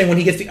 but I'm just saying when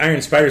he gets the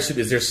Iron Spider suit,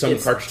 is there some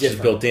cartridges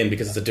built in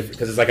because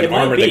it's like an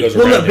armor that goes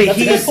around it. That's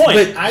a good point.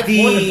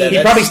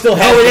 He probably still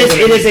has.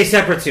 It is a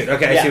separate suit.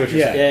 Okay, I see what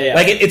you're saying. Yeah.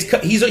 Like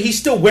he's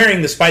still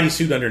wearing the Spidey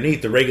suit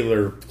underneath, the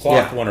regular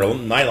cloth one or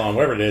nylon,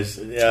 whatever it is.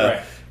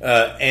 Right.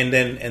 And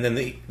then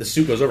the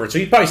suit goes over it. So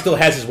he probably still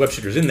has his web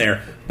shooters in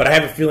there, but I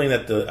have a feeling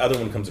that the other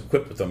one comes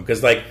equipped with them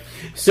because when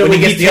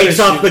he takes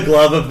off the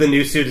glove of the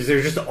new suit, is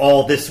there just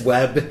all this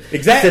web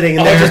sitting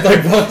in there? Just like,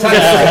 it's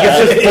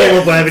just full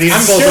of web, and he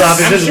pulls it off.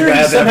 I'm sure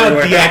he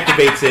somehow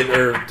deactivates it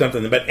or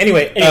something. But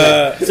anyway,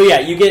 they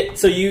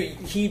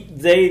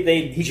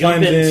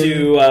jump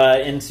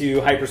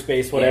into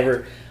hyperspace,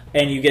 whatever.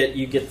 And you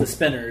get the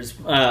Spinners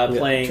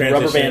playing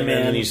Rubber Band Man,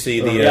 and then you see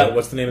the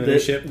what's the name of the new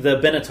ship?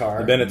 The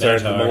Benatar. The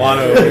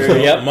Milano.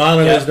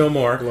 Milano is no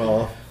more.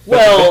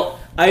 Well,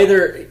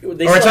 either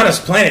it's on his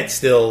planet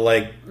still,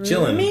 like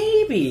chilling.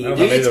 Maybe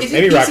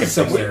maybe rocket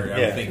somewhere.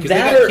 I think because they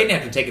got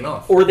kidnapped and taken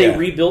off, or they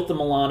rebuilt the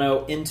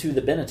Milano into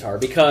the Benatar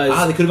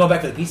because they could have gone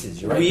back to the pieces.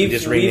 You're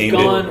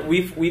right.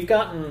 We've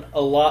gotten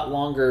a lot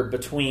longer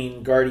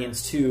between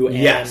Guardians 2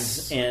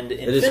 and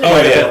Infinity War.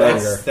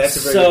 That's a very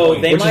so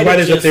good point. Which is why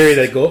there's a theory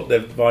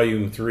that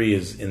Volume 3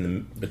 is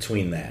in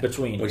between that. Which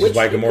is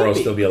why Gamora will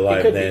still be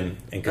alive then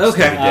and could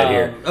still be dead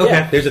here.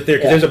 Okay, there's a theory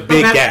because there's a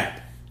big gap.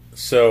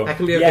 So I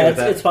can be okay with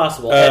that. It's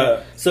possible.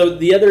 So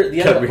the other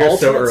we're so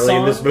alternate early song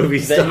in this movie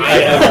that- still. I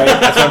know, right?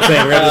 That's what I'm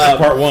saying. This is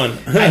part one.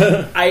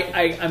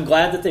 I'm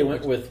glad that they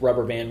went with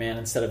Rubber Band Man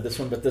instead of this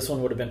one, but this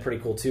one would have been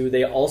pretty cool too.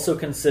 They also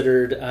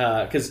considered,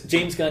 because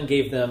James Gunn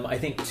gave them, I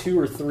think, 2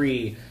 or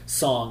 3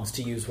 songs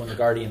to use when the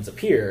Guardians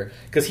appear,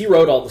 because he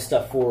wrote all the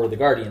stuff for the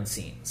Guardian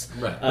scenes.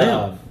 Right.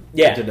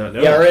 Yeah, I did not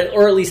know yeah, that.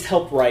 or at least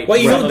help write. Well,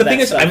 you some know, of the that thing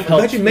is, stuff, I'm help,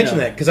 glad you mentioned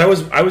that, because I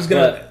was going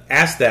to But-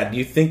 ask that. Do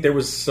you think there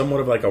was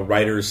somewhat of like a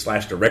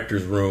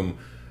writers/director's room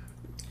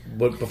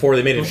before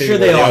they made I'm Infinity sure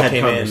War, they all had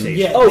in? conversations.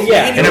 Yeah. Oh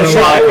yeah, And I'm sure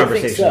sure I I would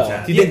conversations think so.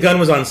 happened. Do you think Gunn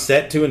was on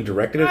set too and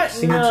directed it?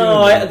 Scene or two?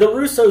 No, the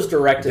Russos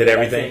directed Did it,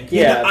 everything? I think.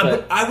 Yeah,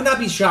 but I would not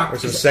be shocked. Or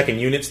some 'cause- second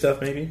unit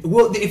stuff, maybe?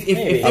 Well, if Maybe.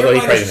 their Although he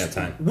probably writers- didn't have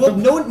time. Well,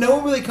 no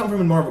one really come from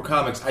in Marvel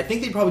Comics. I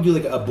think they probably do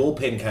like a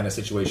bullpen kind of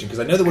situation because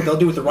I know that what they'll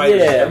do with the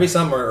writers is Yeah. every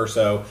summer or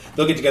so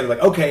they'll get together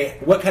like, okay,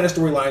 what kind of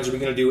storylines are we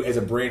going to do as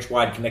a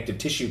branch-wide connective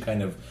tissue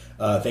kind of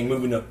thing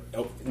moving up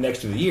next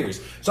to the years?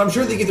 So I'm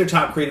sure they get their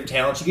top creative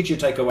talents. You get your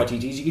Taika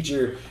Waititis, you get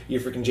your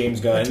freaking James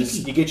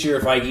Gunns, you get your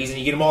Feige's, and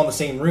you get them all in the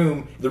same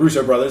room, the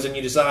Russo brothers, and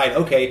you decide,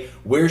 okay,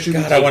 where should we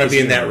God, take I want to this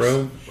be in that universe?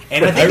 room.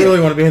 And I really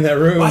want to be in that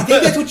room. Well, I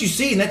think that's what you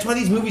see, and that's why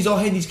these movies all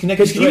had these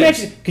connected Because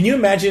threads. can you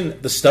imagine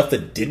the stuff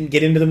that didn't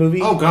get into the movie?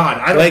 Oh God,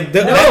 I don't. Like,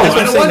 no, that's what I I'm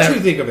don't saying, want that- you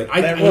to think of it.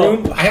 that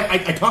room- I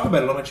talk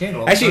about it on my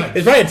channel. All the Actually, time.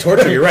 it's probably a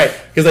torture. You're right,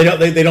 because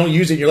they don't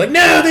use it. You're like,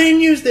 no, they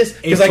didn't use this.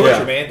 It's like,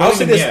 torture, man. I'll Don't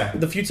say even- this: yeah.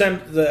 the few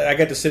times that I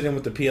got to sit in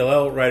with the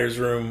PLL writers'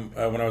 room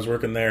when I was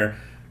working there,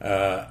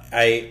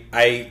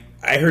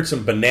 I heard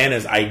some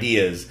bananas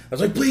ideas. I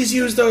was like, please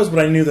use those, but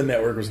I knew the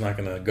network was not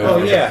going to go. Oh,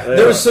 for it. yeah.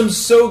 There was some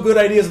so good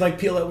ideas. Like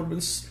PLL would have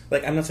been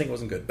like, I'm not saying it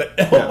wasn't good, but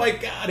oh my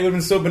god, it would have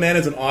been so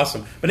bananas and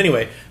awesome. But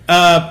anyway,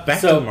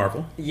 back to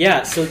Marvel.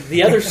 Yeah, so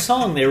the other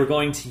song they were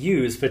going to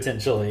use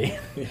potentially.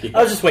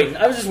 I was just waiting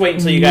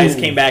until you guys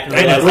came back and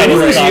I know. realized I I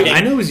knew it was was you. talking. I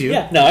knew it was you.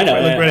 Yeah, no, I know. I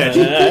looked right at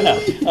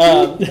you.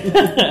 I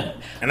know.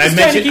 And I I'm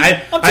trying to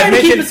mentioned, keep, I'm trying to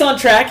keep us on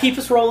track, keep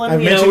us rolling. I've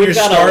You know, mentioned we've your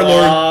got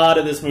Star-Lord- a lot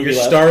of this movie your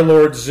left.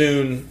 Star-Lord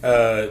Zune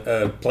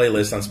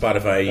playlist on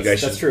Spotify. You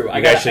guys should. That's true. You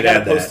I guys gotta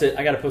should post add that. it.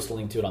 I got to post a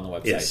link to it on the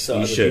website Yes, so you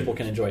other should. people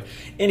can enjoy.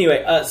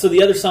 Anyway, so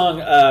the other song,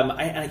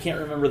 I can't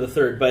remember the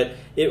third, but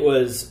it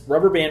was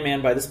 "Rubber Band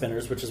Man" by the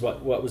Spinners, which is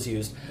what was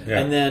used, Yeah.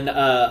 and then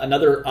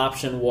another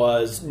option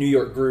was "New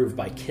York Groove"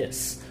 by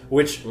Kiss,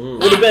 which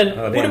would have been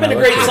Oh, would damn, have been I a love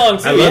great Kiss. song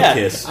too. I love yeah.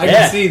 Kiss. I Yeah.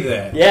 can see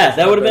that. Yeah,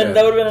 that would have been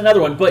bad.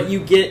 another one. But you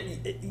get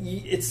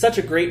it's such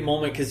a great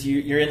moment because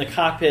you're in the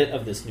cockpit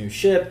of this new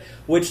ship,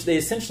 which they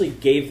essentially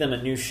gave them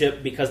a new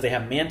ship because they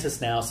have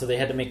Mantis now, so they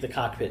had to make the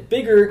cockpit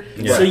bigger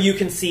Yeah. so you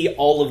can see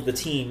all of the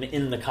team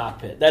in the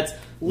cockpit. That's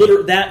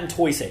that and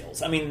toy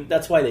sales. I mean,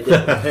 that's why they did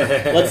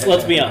it.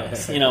 let's be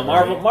honest. You know,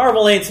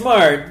 Marvel ain't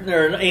smart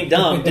or ain't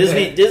dumb.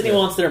 Disney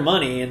wants their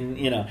money, and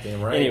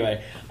Damn right.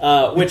 anyway.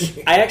 Which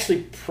I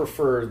actually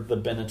prefer the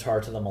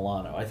Benatar to the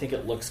Milano. I think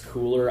it looks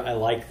cooler. I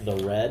like the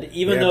red,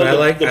 even Yeah, though but I the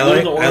like- blue I and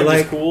like- the I orange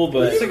like- is cool.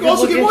 But You can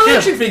also get more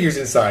action figures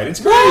inside. It's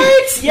great.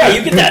 right? Yeah,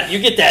 you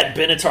get that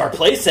Benatar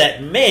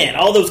playset. Man,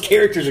 all those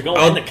characters are going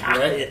in the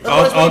cockpit.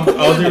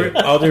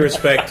 All due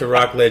respect to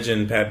rock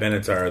legend Pat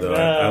Benatar, though,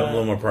 I'm a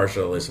little more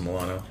partial to Alyssa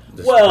Milano.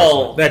 Just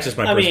personally. That's just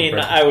my I personal mean,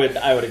 preference.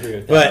 I would agree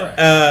with that.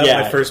 But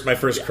Yeah. my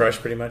first crush,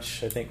 pretty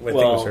much. I think was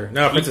Well, her.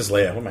 No, Princess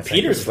Leia. What am I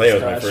saying? Peter's Princess Leia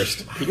was first my crush.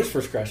 first. Peter's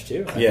first crush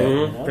too. Yeah, You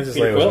know, Princess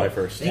Peter Leia was Quill. my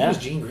first. I think Yeah. it was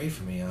Jean Grey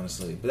for me,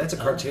 honestly. But that's a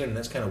cartoon, and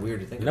that's kind of weird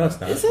to think No, about.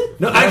 it's not. Is it?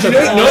 No, actually, no,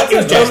 it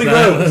was totally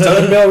not. Rogue.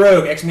 Southern Belle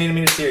Rogue, X-Men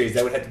animated series.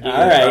 That would have to be All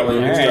right, probably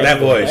all the right. That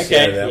voice. Okay,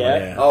 Yeah, that yeah.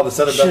 one. Yeah. Oh, the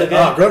Southern Belle. Sugar.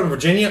 Oh, grew up in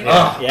Virginia.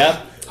 Oh, Yep.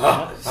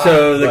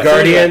 So the Right.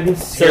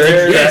 Guardians So hear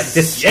a there's-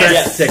 distress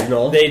yes.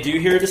 signal. They do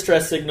hear a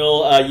distress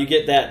signal. You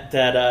get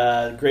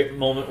that great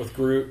moment with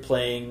Groot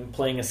playing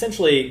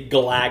essentially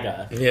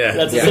Galaga. Yeah.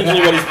 That's Yeah. essentially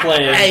what he's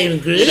playing. I am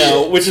Groot. You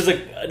know, which is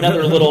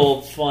another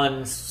little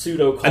fun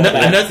pseudo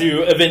callback Another-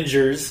 to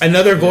Avengers.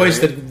 Another voice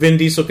that Vin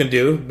Diesel can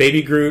do: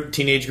 Baby Groot,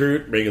 Teenage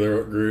Groot,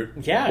 regular Groot,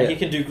 Yeah, Yeah. he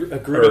can do a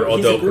Groot. Or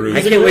he's a adult Groot. Groot. I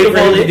He's a can't Groot wait of for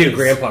all him to do ages.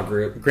 Grandpa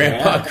Groot.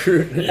 Grandpa Yeah.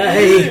 Groot. I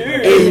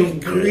am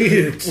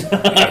Groot.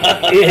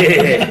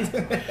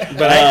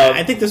 But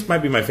I think this might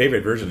be my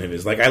favorite version of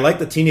his. Like, I like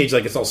the teenage,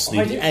 like it's all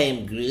sneaky. do. I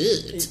am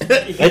Groot.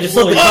 I just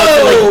love the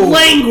Whoa! concept, like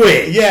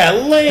language. Yeah,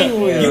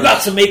 language. You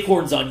got some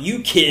acorns on you,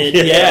 kid.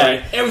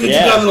 Yeah, everything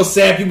yeah. you got, little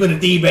sap. You've been a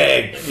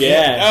d-bag.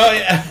 Yeah. Oh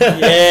yeah.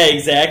 Yeah,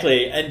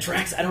 exactly. And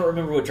Drax, I don't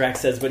remember what Drax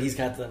says, but he's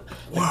got the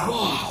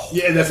Wow.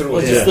 Yeah, that's what it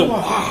was. just Yeah. the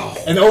wow.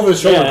 And over the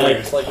shoulder Yeah.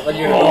 blades, like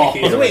you're in a Oh. movie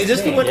theater. So wait, is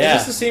this the one? Yeah.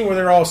 Is this the scene where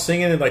they're all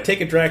singing and like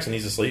take a Drax and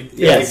he's asleep?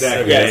 Yes,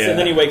 exactly. yes. Yeah, yeah. And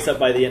then he wakes up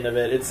by the end of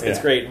it. It's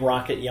Yeah. great.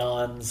 Rocket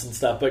yawns and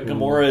stuff, but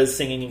Gamora is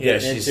singing and Yeah,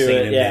 getting she's into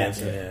singing it. and Yeah.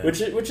 dancing,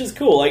 yeah. Which is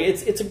cool. Like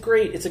it's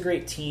a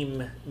great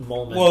team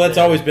moment. Well, that's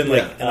there. always been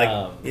like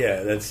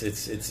Yeah. that's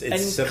it's And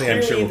something I'm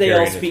clearly sure we'll they carry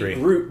all into speak 3.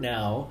 Groot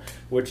now,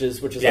 which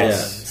is Yes.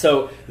 awesome.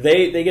 So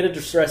they get a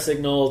distress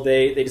signal.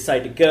 They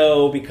decide to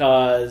go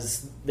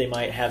because they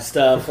might have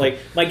stuff might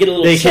get a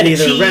little. They can cheddar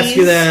either cheese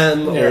rescue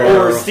them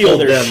or steal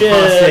hold their them ship,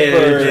 hostage,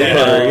 or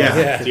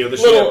Yeah. Yeah. Steal the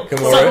Little ship.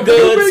 Gamora. something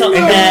good,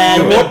 something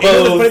bad. Gamora,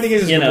 Both, the funny thing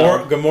is you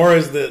know. Gamora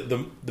is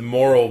the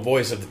moral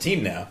voice of the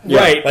team now.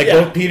 Right, Like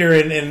yeah. both Peter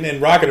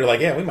and Rocket are like,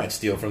 yeah, we might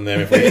steal from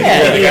them if we.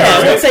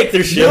 Yeah, we'll take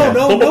their shit.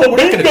 No, we're not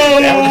going to do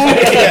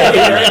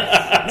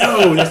that.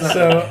 No, that's not.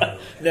 So.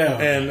 No.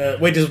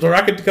 And wait, does the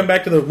Rocket come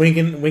back to the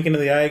winking in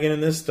the eye again in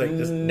this? Like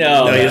this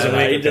No, he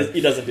doesn't.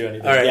 he doesn't do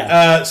anything. All right.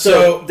 Yeah.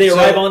 So they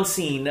arrive on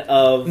scene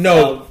of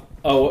No.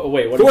 Oh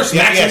wait, what? Thor is it?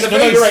 smacks Yes, in the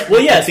no, face. you're right.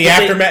 Well, yes, the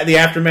but they-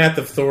 aftermath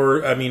of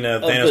Thor. I mean,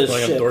 Thanos the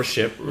blowing up ship. Thor's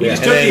ship. He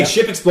just And took then the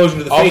ship explosion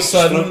to the all of a face.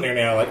 sudden- floating there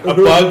now, like a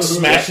bug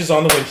smashes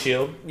on the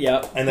windshield,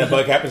 Yep. and that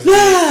bug happens to be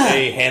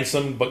a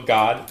handsome but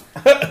god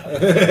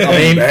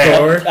named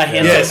Thor. A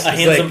handsome, Yes, a it's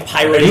handsome like,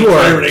 pirate. You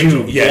are a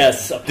Angel. dude. Yeah.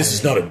 Yes. a This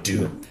is not a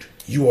dude.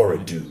 You are a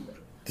dude.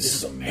 This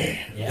is a man.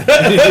 Yeah.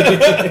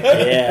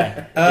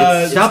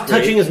 Stop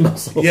touching his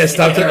muscles. Yeah,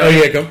 stop. Oh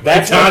yeah,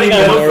 That's Kotati something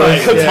I love. Gamora,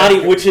 yeah.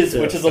 Kotati, which is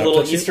a Stop little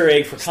touching- Easter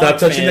egg for Stop comic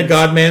touching the fans.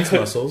 God Man's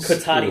muscles.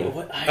 Kotati.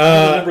 What, I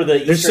don't remember the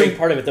There's Easter egg some-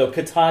 part of it though.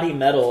 Kotati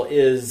metal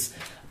is.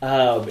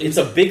 It's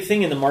a big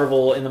thing in the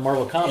Marvel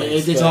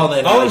comics. It's but- all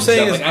that. All I'm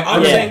saying is- I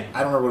I'm don't saying- I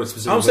don't remember what it's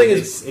specific. I'm saying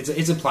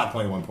it's a plot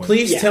point at one point.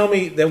 Please Yeah. tell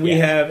me that we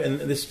Yeah. have, and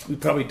this we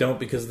probably don't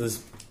because this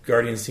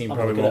Guardians team I'll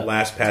probably look it won't up.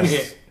 last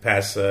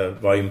past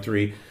Volume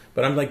 3.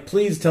 But I'm like,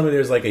 please tell me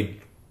there's like a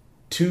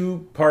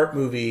 2-part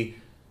movie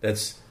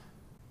that's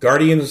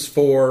Guardians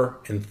 4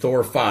 and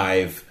Thor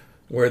 5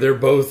 where they're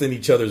both in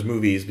each other's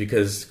movies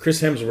because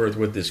Chris Hemsworth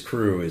with this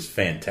crew is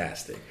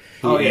fantastic.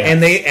 Oh, yeah.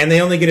 and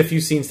they only get a few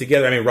scenes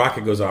together. I mean,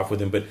 Rocket goes off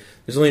with him, but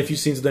there's only a few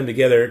scenes of them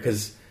together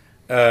because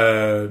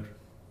they're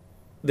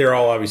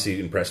all obviously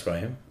impressed by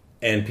him,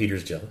 and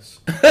Peter's jealous.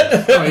 Oh,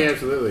 yeah,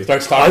 absolutely.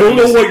 Starts I talking. don't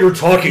know what you're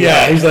talking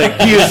Yeah, about. he's like,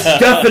 He is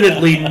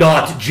definitely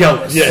not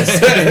jealous. yes,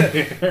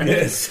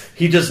 yes.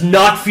 He does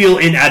not feel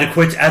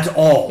inadequate at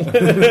all.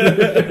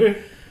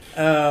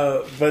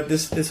 But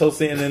this whole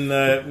thing, and then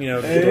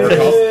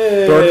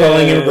Thor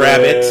calling him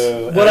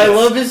Rabbit. What I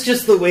love is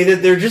just the way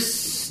that they're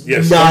just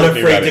Yes, not some of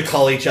the afraid to rabbits.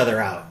 call each other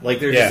out. Like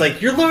they're Yeah. just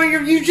like, "You're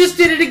lowering. You just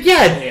did it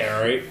again." Yeah,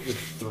 right. Just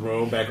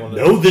throw him back on the.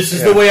 No, this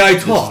is the way I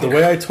talk. The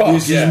way I talk.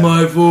 This is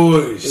my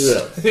voice.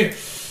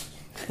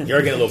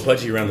 You're getting a little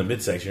pudgy around the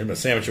midsection. You're about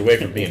to sandwich away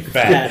from being Yeah.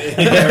 fat.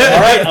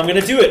 All right, I'm going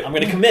to do it. I'm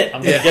going to commit.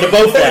 I'm going to get a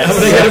Bowflex. I'm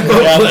gonna get a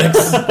Bowflex.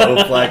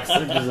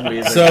 Bowflex, which is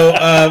amazing. So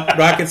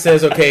Rocket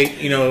says, "Okay,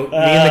 me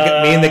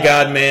and the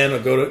God Man will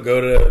go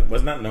to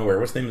was not nowhere.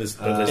 What's the name of this?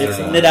 It's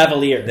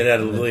Nidavellir.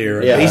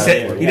 Nidavellir. Yeah. He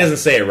said he doesn't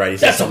say it right. He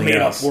says That's a something made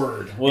else. up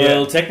word.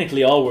 Well, Yeah.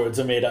 technically, all words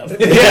are made up.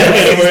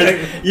 Yeah.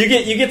 you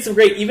get some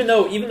great. Even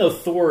though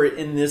Thor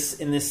in this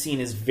scene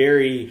is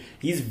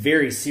he's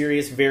very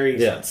serious, very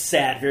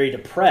sad, very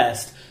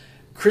depressed.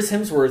 Chris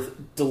Hemsworth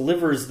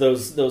delivers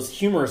those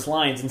humorous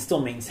lines and still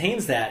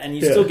maintains that, and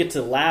you still get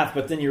to laugh.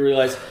 But then you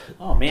realize,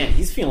 oh man,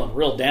 he's feeling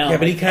real down. Yeah,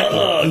 but he kind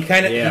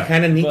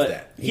of needs But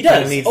that. he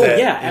does. Needs Oh that,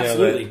 yeah, you know,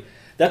 absolutely. that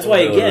That's why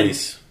little again,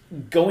 release.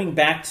 going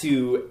back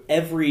to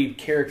every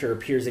character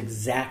appears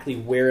exactly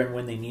where and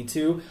when they need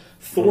to.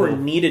 Thor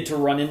needed to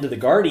run into the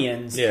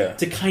Guardians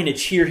to kind of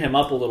cheer him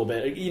up a little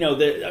bit. You know,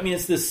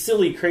 it's this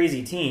silly,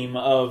 crazy team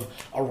of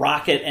a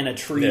rocket and a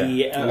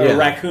tree, a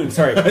raccoon.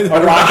 Sorry, a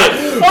rocket,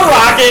 a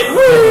rocket.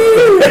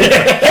 Woo!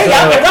 Hey,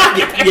 I'm a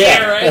rocket.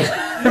 Yeah,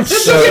 right.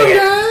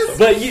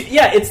 But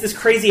it's this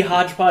crazy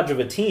hodgepodge of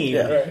a team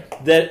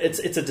that it's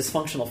a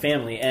dysfunctional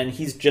family, and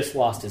he's just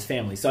lost his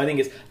family. So I think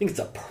it's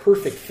a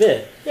perfect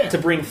fit to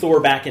bring Thor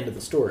back into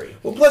the story.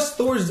 Well, plus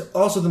Thor's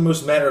also the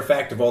most matter of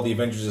fact of all the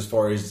Avengers as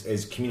far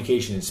as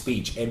communication and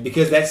speech, and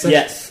because that's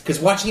because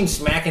watching him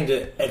smack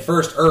into at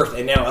first Earth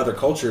and now other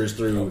cultures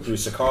through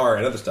Sakaar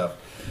and other stuff.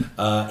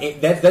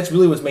 That's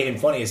really what's made him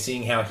funny is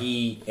seeing how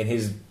he and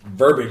his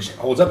verbiage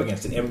holds up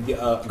against it. And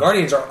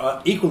Guardians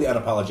are equally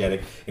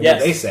unapologetic in what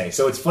they say,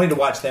 so it's funny to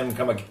watch them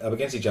come up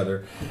against each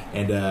other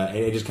and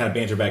it just kind of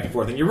banter back and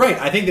forth. And you're right,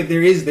 I think that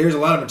there's a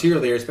lot of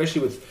material there,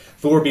 especially with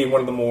Thor being one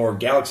of the more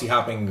galaxy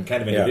hopping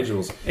kind of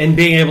individuals and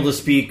being able to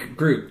speak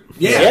Groot.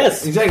 Yeah,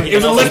 yes, exactly. It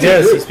was elective.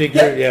 Yes, he speaks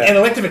Groot. Yeah, an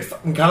elective at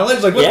fucking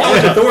college. Like, what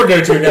college did Thor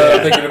go to? Now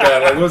I'm thinking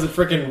about like, what was it?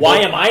 Freaking Why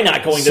am I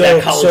not going to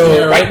that college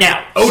right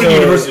now? Odin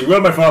University.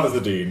 Well, my father's the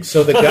dean.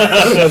 So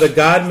the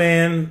God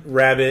Man,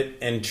 Rabbit,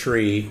 and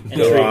Tree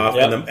go off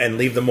and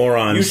leave the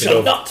morons. You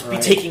shall not be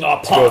taking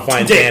our go part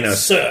find today, Thanos.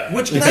 sir.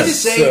 Which can I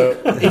just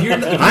say?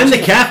 I'm the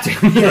captain.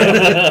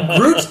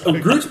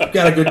 Groot's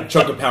got a good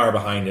chunk of power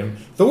behind him.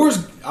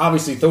 Thor's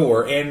obviously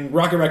Thor, and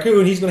Rocket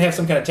Raccoon, he's going to have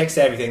some kind of tech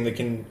savvy thing that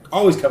can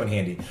always come in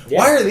handy. Yeah.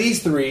 Why are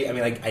these three? I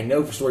mean, I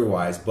know for story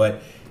wise,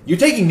 but you're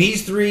taking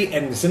these three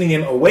and sending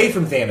them away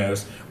from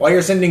Thanos, while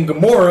you're sending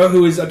Gamora,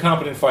 who is a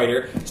competent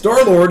fighter,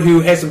 Star-Lord,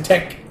 who has some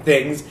tech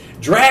things,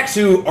 Drax,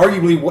 who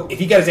arguably, if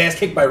he got his ass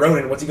kicked by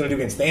Ronan, what's he going to do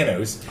against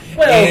Thanos?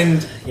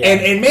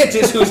 And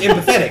Mantis, who's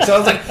empathetic. So I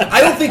was like,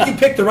 I don't think you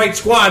picked the right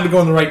squad to go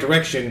in the right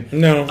direction.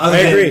 No, I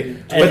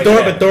agree. But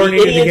Thor the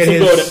needed to idiots get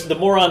will his. the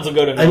morons will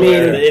go to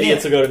nowhere. The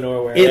idiots will go to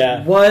nowhere.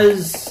 It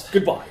was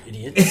goodbye,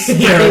 idiots.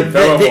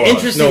 the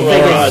interesting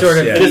thing is sort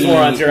of it is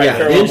morons. You're right.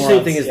 the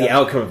interesting thing is the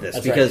outcome of this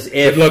Good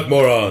because luck,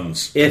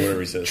 morons.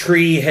 if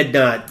Tree had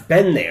not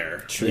been there,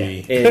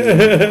 Tree. in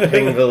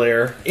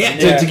Pingvalier. Yeah,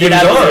 Yeah. to give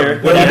his arm.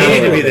 Cavalier. When he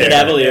needed to be there.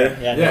 Cavalier.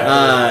 Yeah.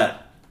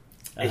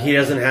 Yeah. He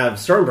doesn't have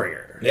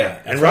Stormbringer. Yeah.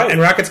 And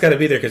Rocket's got to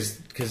be there because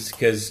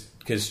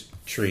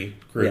Tree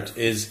Groot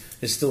is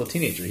still a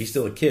teenager. He's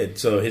still a kid,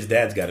 so his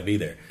dad's got to be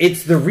there.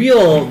 It's the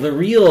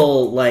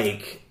real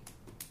like.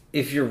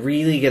 If you're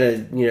really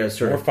gonna,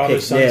 sort More of father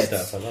pick son nits,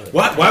 stuff. I love it.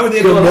 Why would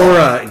they go?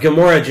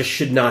 Gamora just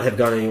should not have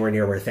gone anywhere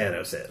near where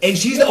Thanos is. And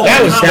she's the only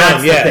That was one-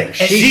 dumb. Yeah, the thing. And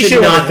She should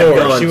should've not went have with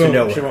Thor. gone She to went-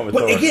 nowhere. she went with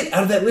But Thor. again,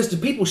 out of that list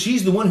of people,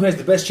 she's the one who has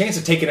the best chance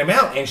of taking him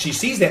out, and she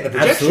sees that in the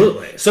projection.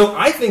 Absolutely. So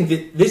I think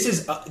that this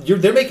is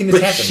they're making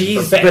this happen.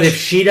 for But fetch. if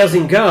she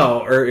doesn't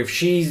go, or if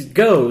she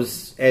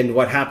goes, and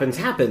what happens,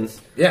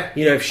 Yeah.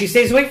 if she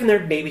stays away from there,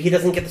 maybe he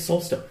doesn't get the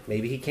Soul Stone.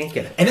 Maybe he can't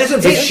get it. And that's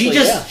what I'm If saying. she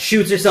just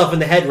shoots herself in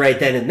the head right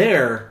then and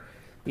there,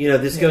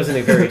 this goes in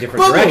a very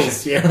different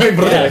Bubbles. direction.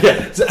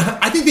 Yeah. So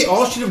I think they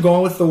all should have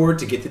gone with Thor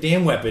to get the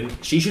damn weapon.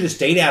 She should have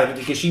stayed out of it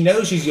because she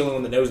knows she's the only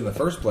one that knows in the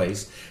first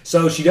place.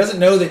 So she doesn't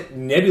know that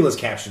Nebula's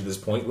captured at this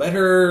point. Let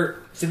her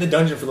sit in the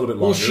dungeon for a little bit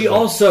longer. Well, she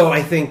also,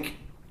 I think,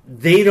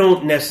 they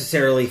don't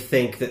necessarily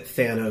think that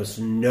Thanos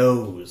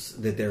knows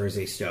that there is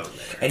a stone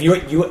there. And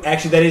you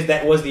actually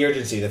that was the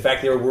urgency. The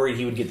fact they were worried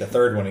he would get the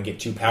third one and get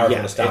too powerful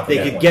to stop. if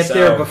they could get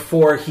there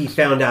before he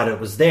found out it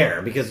was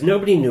there, because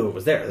nobody knew it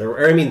was there.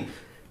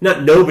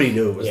 Not nobody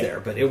knew it was there,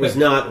 but it was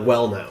not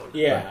well known.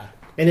 Yeah.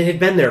 And it had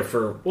been there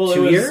for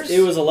 2 years?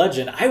 It was a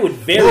legend. I would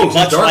very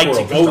much like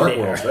to go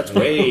there. So that's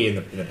way in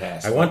the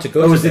past. I want to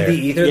go. Oh, was there. it the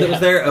ether that Yeah. was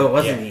there? Oh, it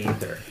wasn't the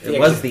ether. It Yeah,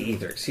 was 'cause- the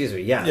ether. Excuse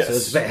me. Yeah.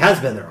 Yes. So it has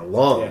been there a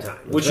long time.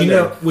 Which It's been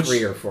there which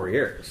 3 or 4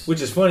 years.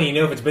 Which is funny,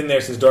 if it's been there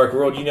since Dark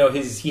World, he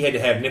had to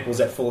have nipples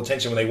at full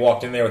attention when they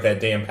walked in there with that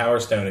damn Power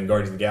Stone in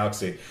Guardians of the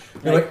Galaxy.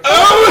 You're like,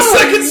 oh, a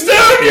second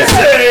stone, you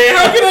say?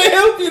 How can I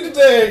help you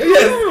today?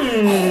 Yes.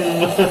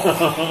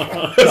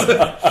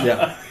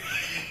 Yeah.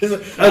 Okay,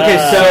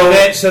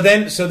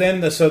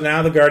 so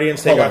now the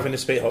Guardians take Hold off on. into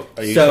space.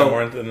 Are you So,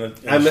 more in the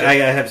I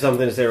have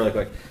something to say really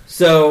quick.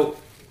 So,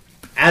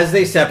 as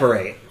they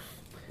separate,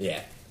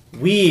 Yeah.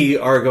 we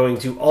are going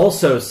to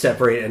also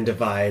separate and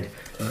divide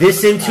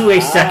this into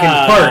a second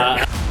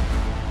part.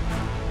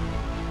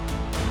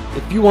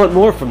 If you want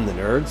more from the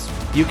nerds,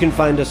 you can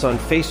find us on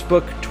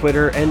Facebook,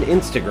 Twitter, and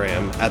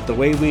Instagram at The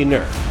Way We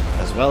Nerd,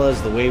 as well as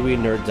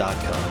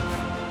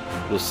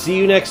TheWayWeNerd.com. We'll see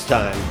you next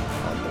time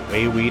on The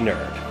Way We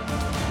Nerd.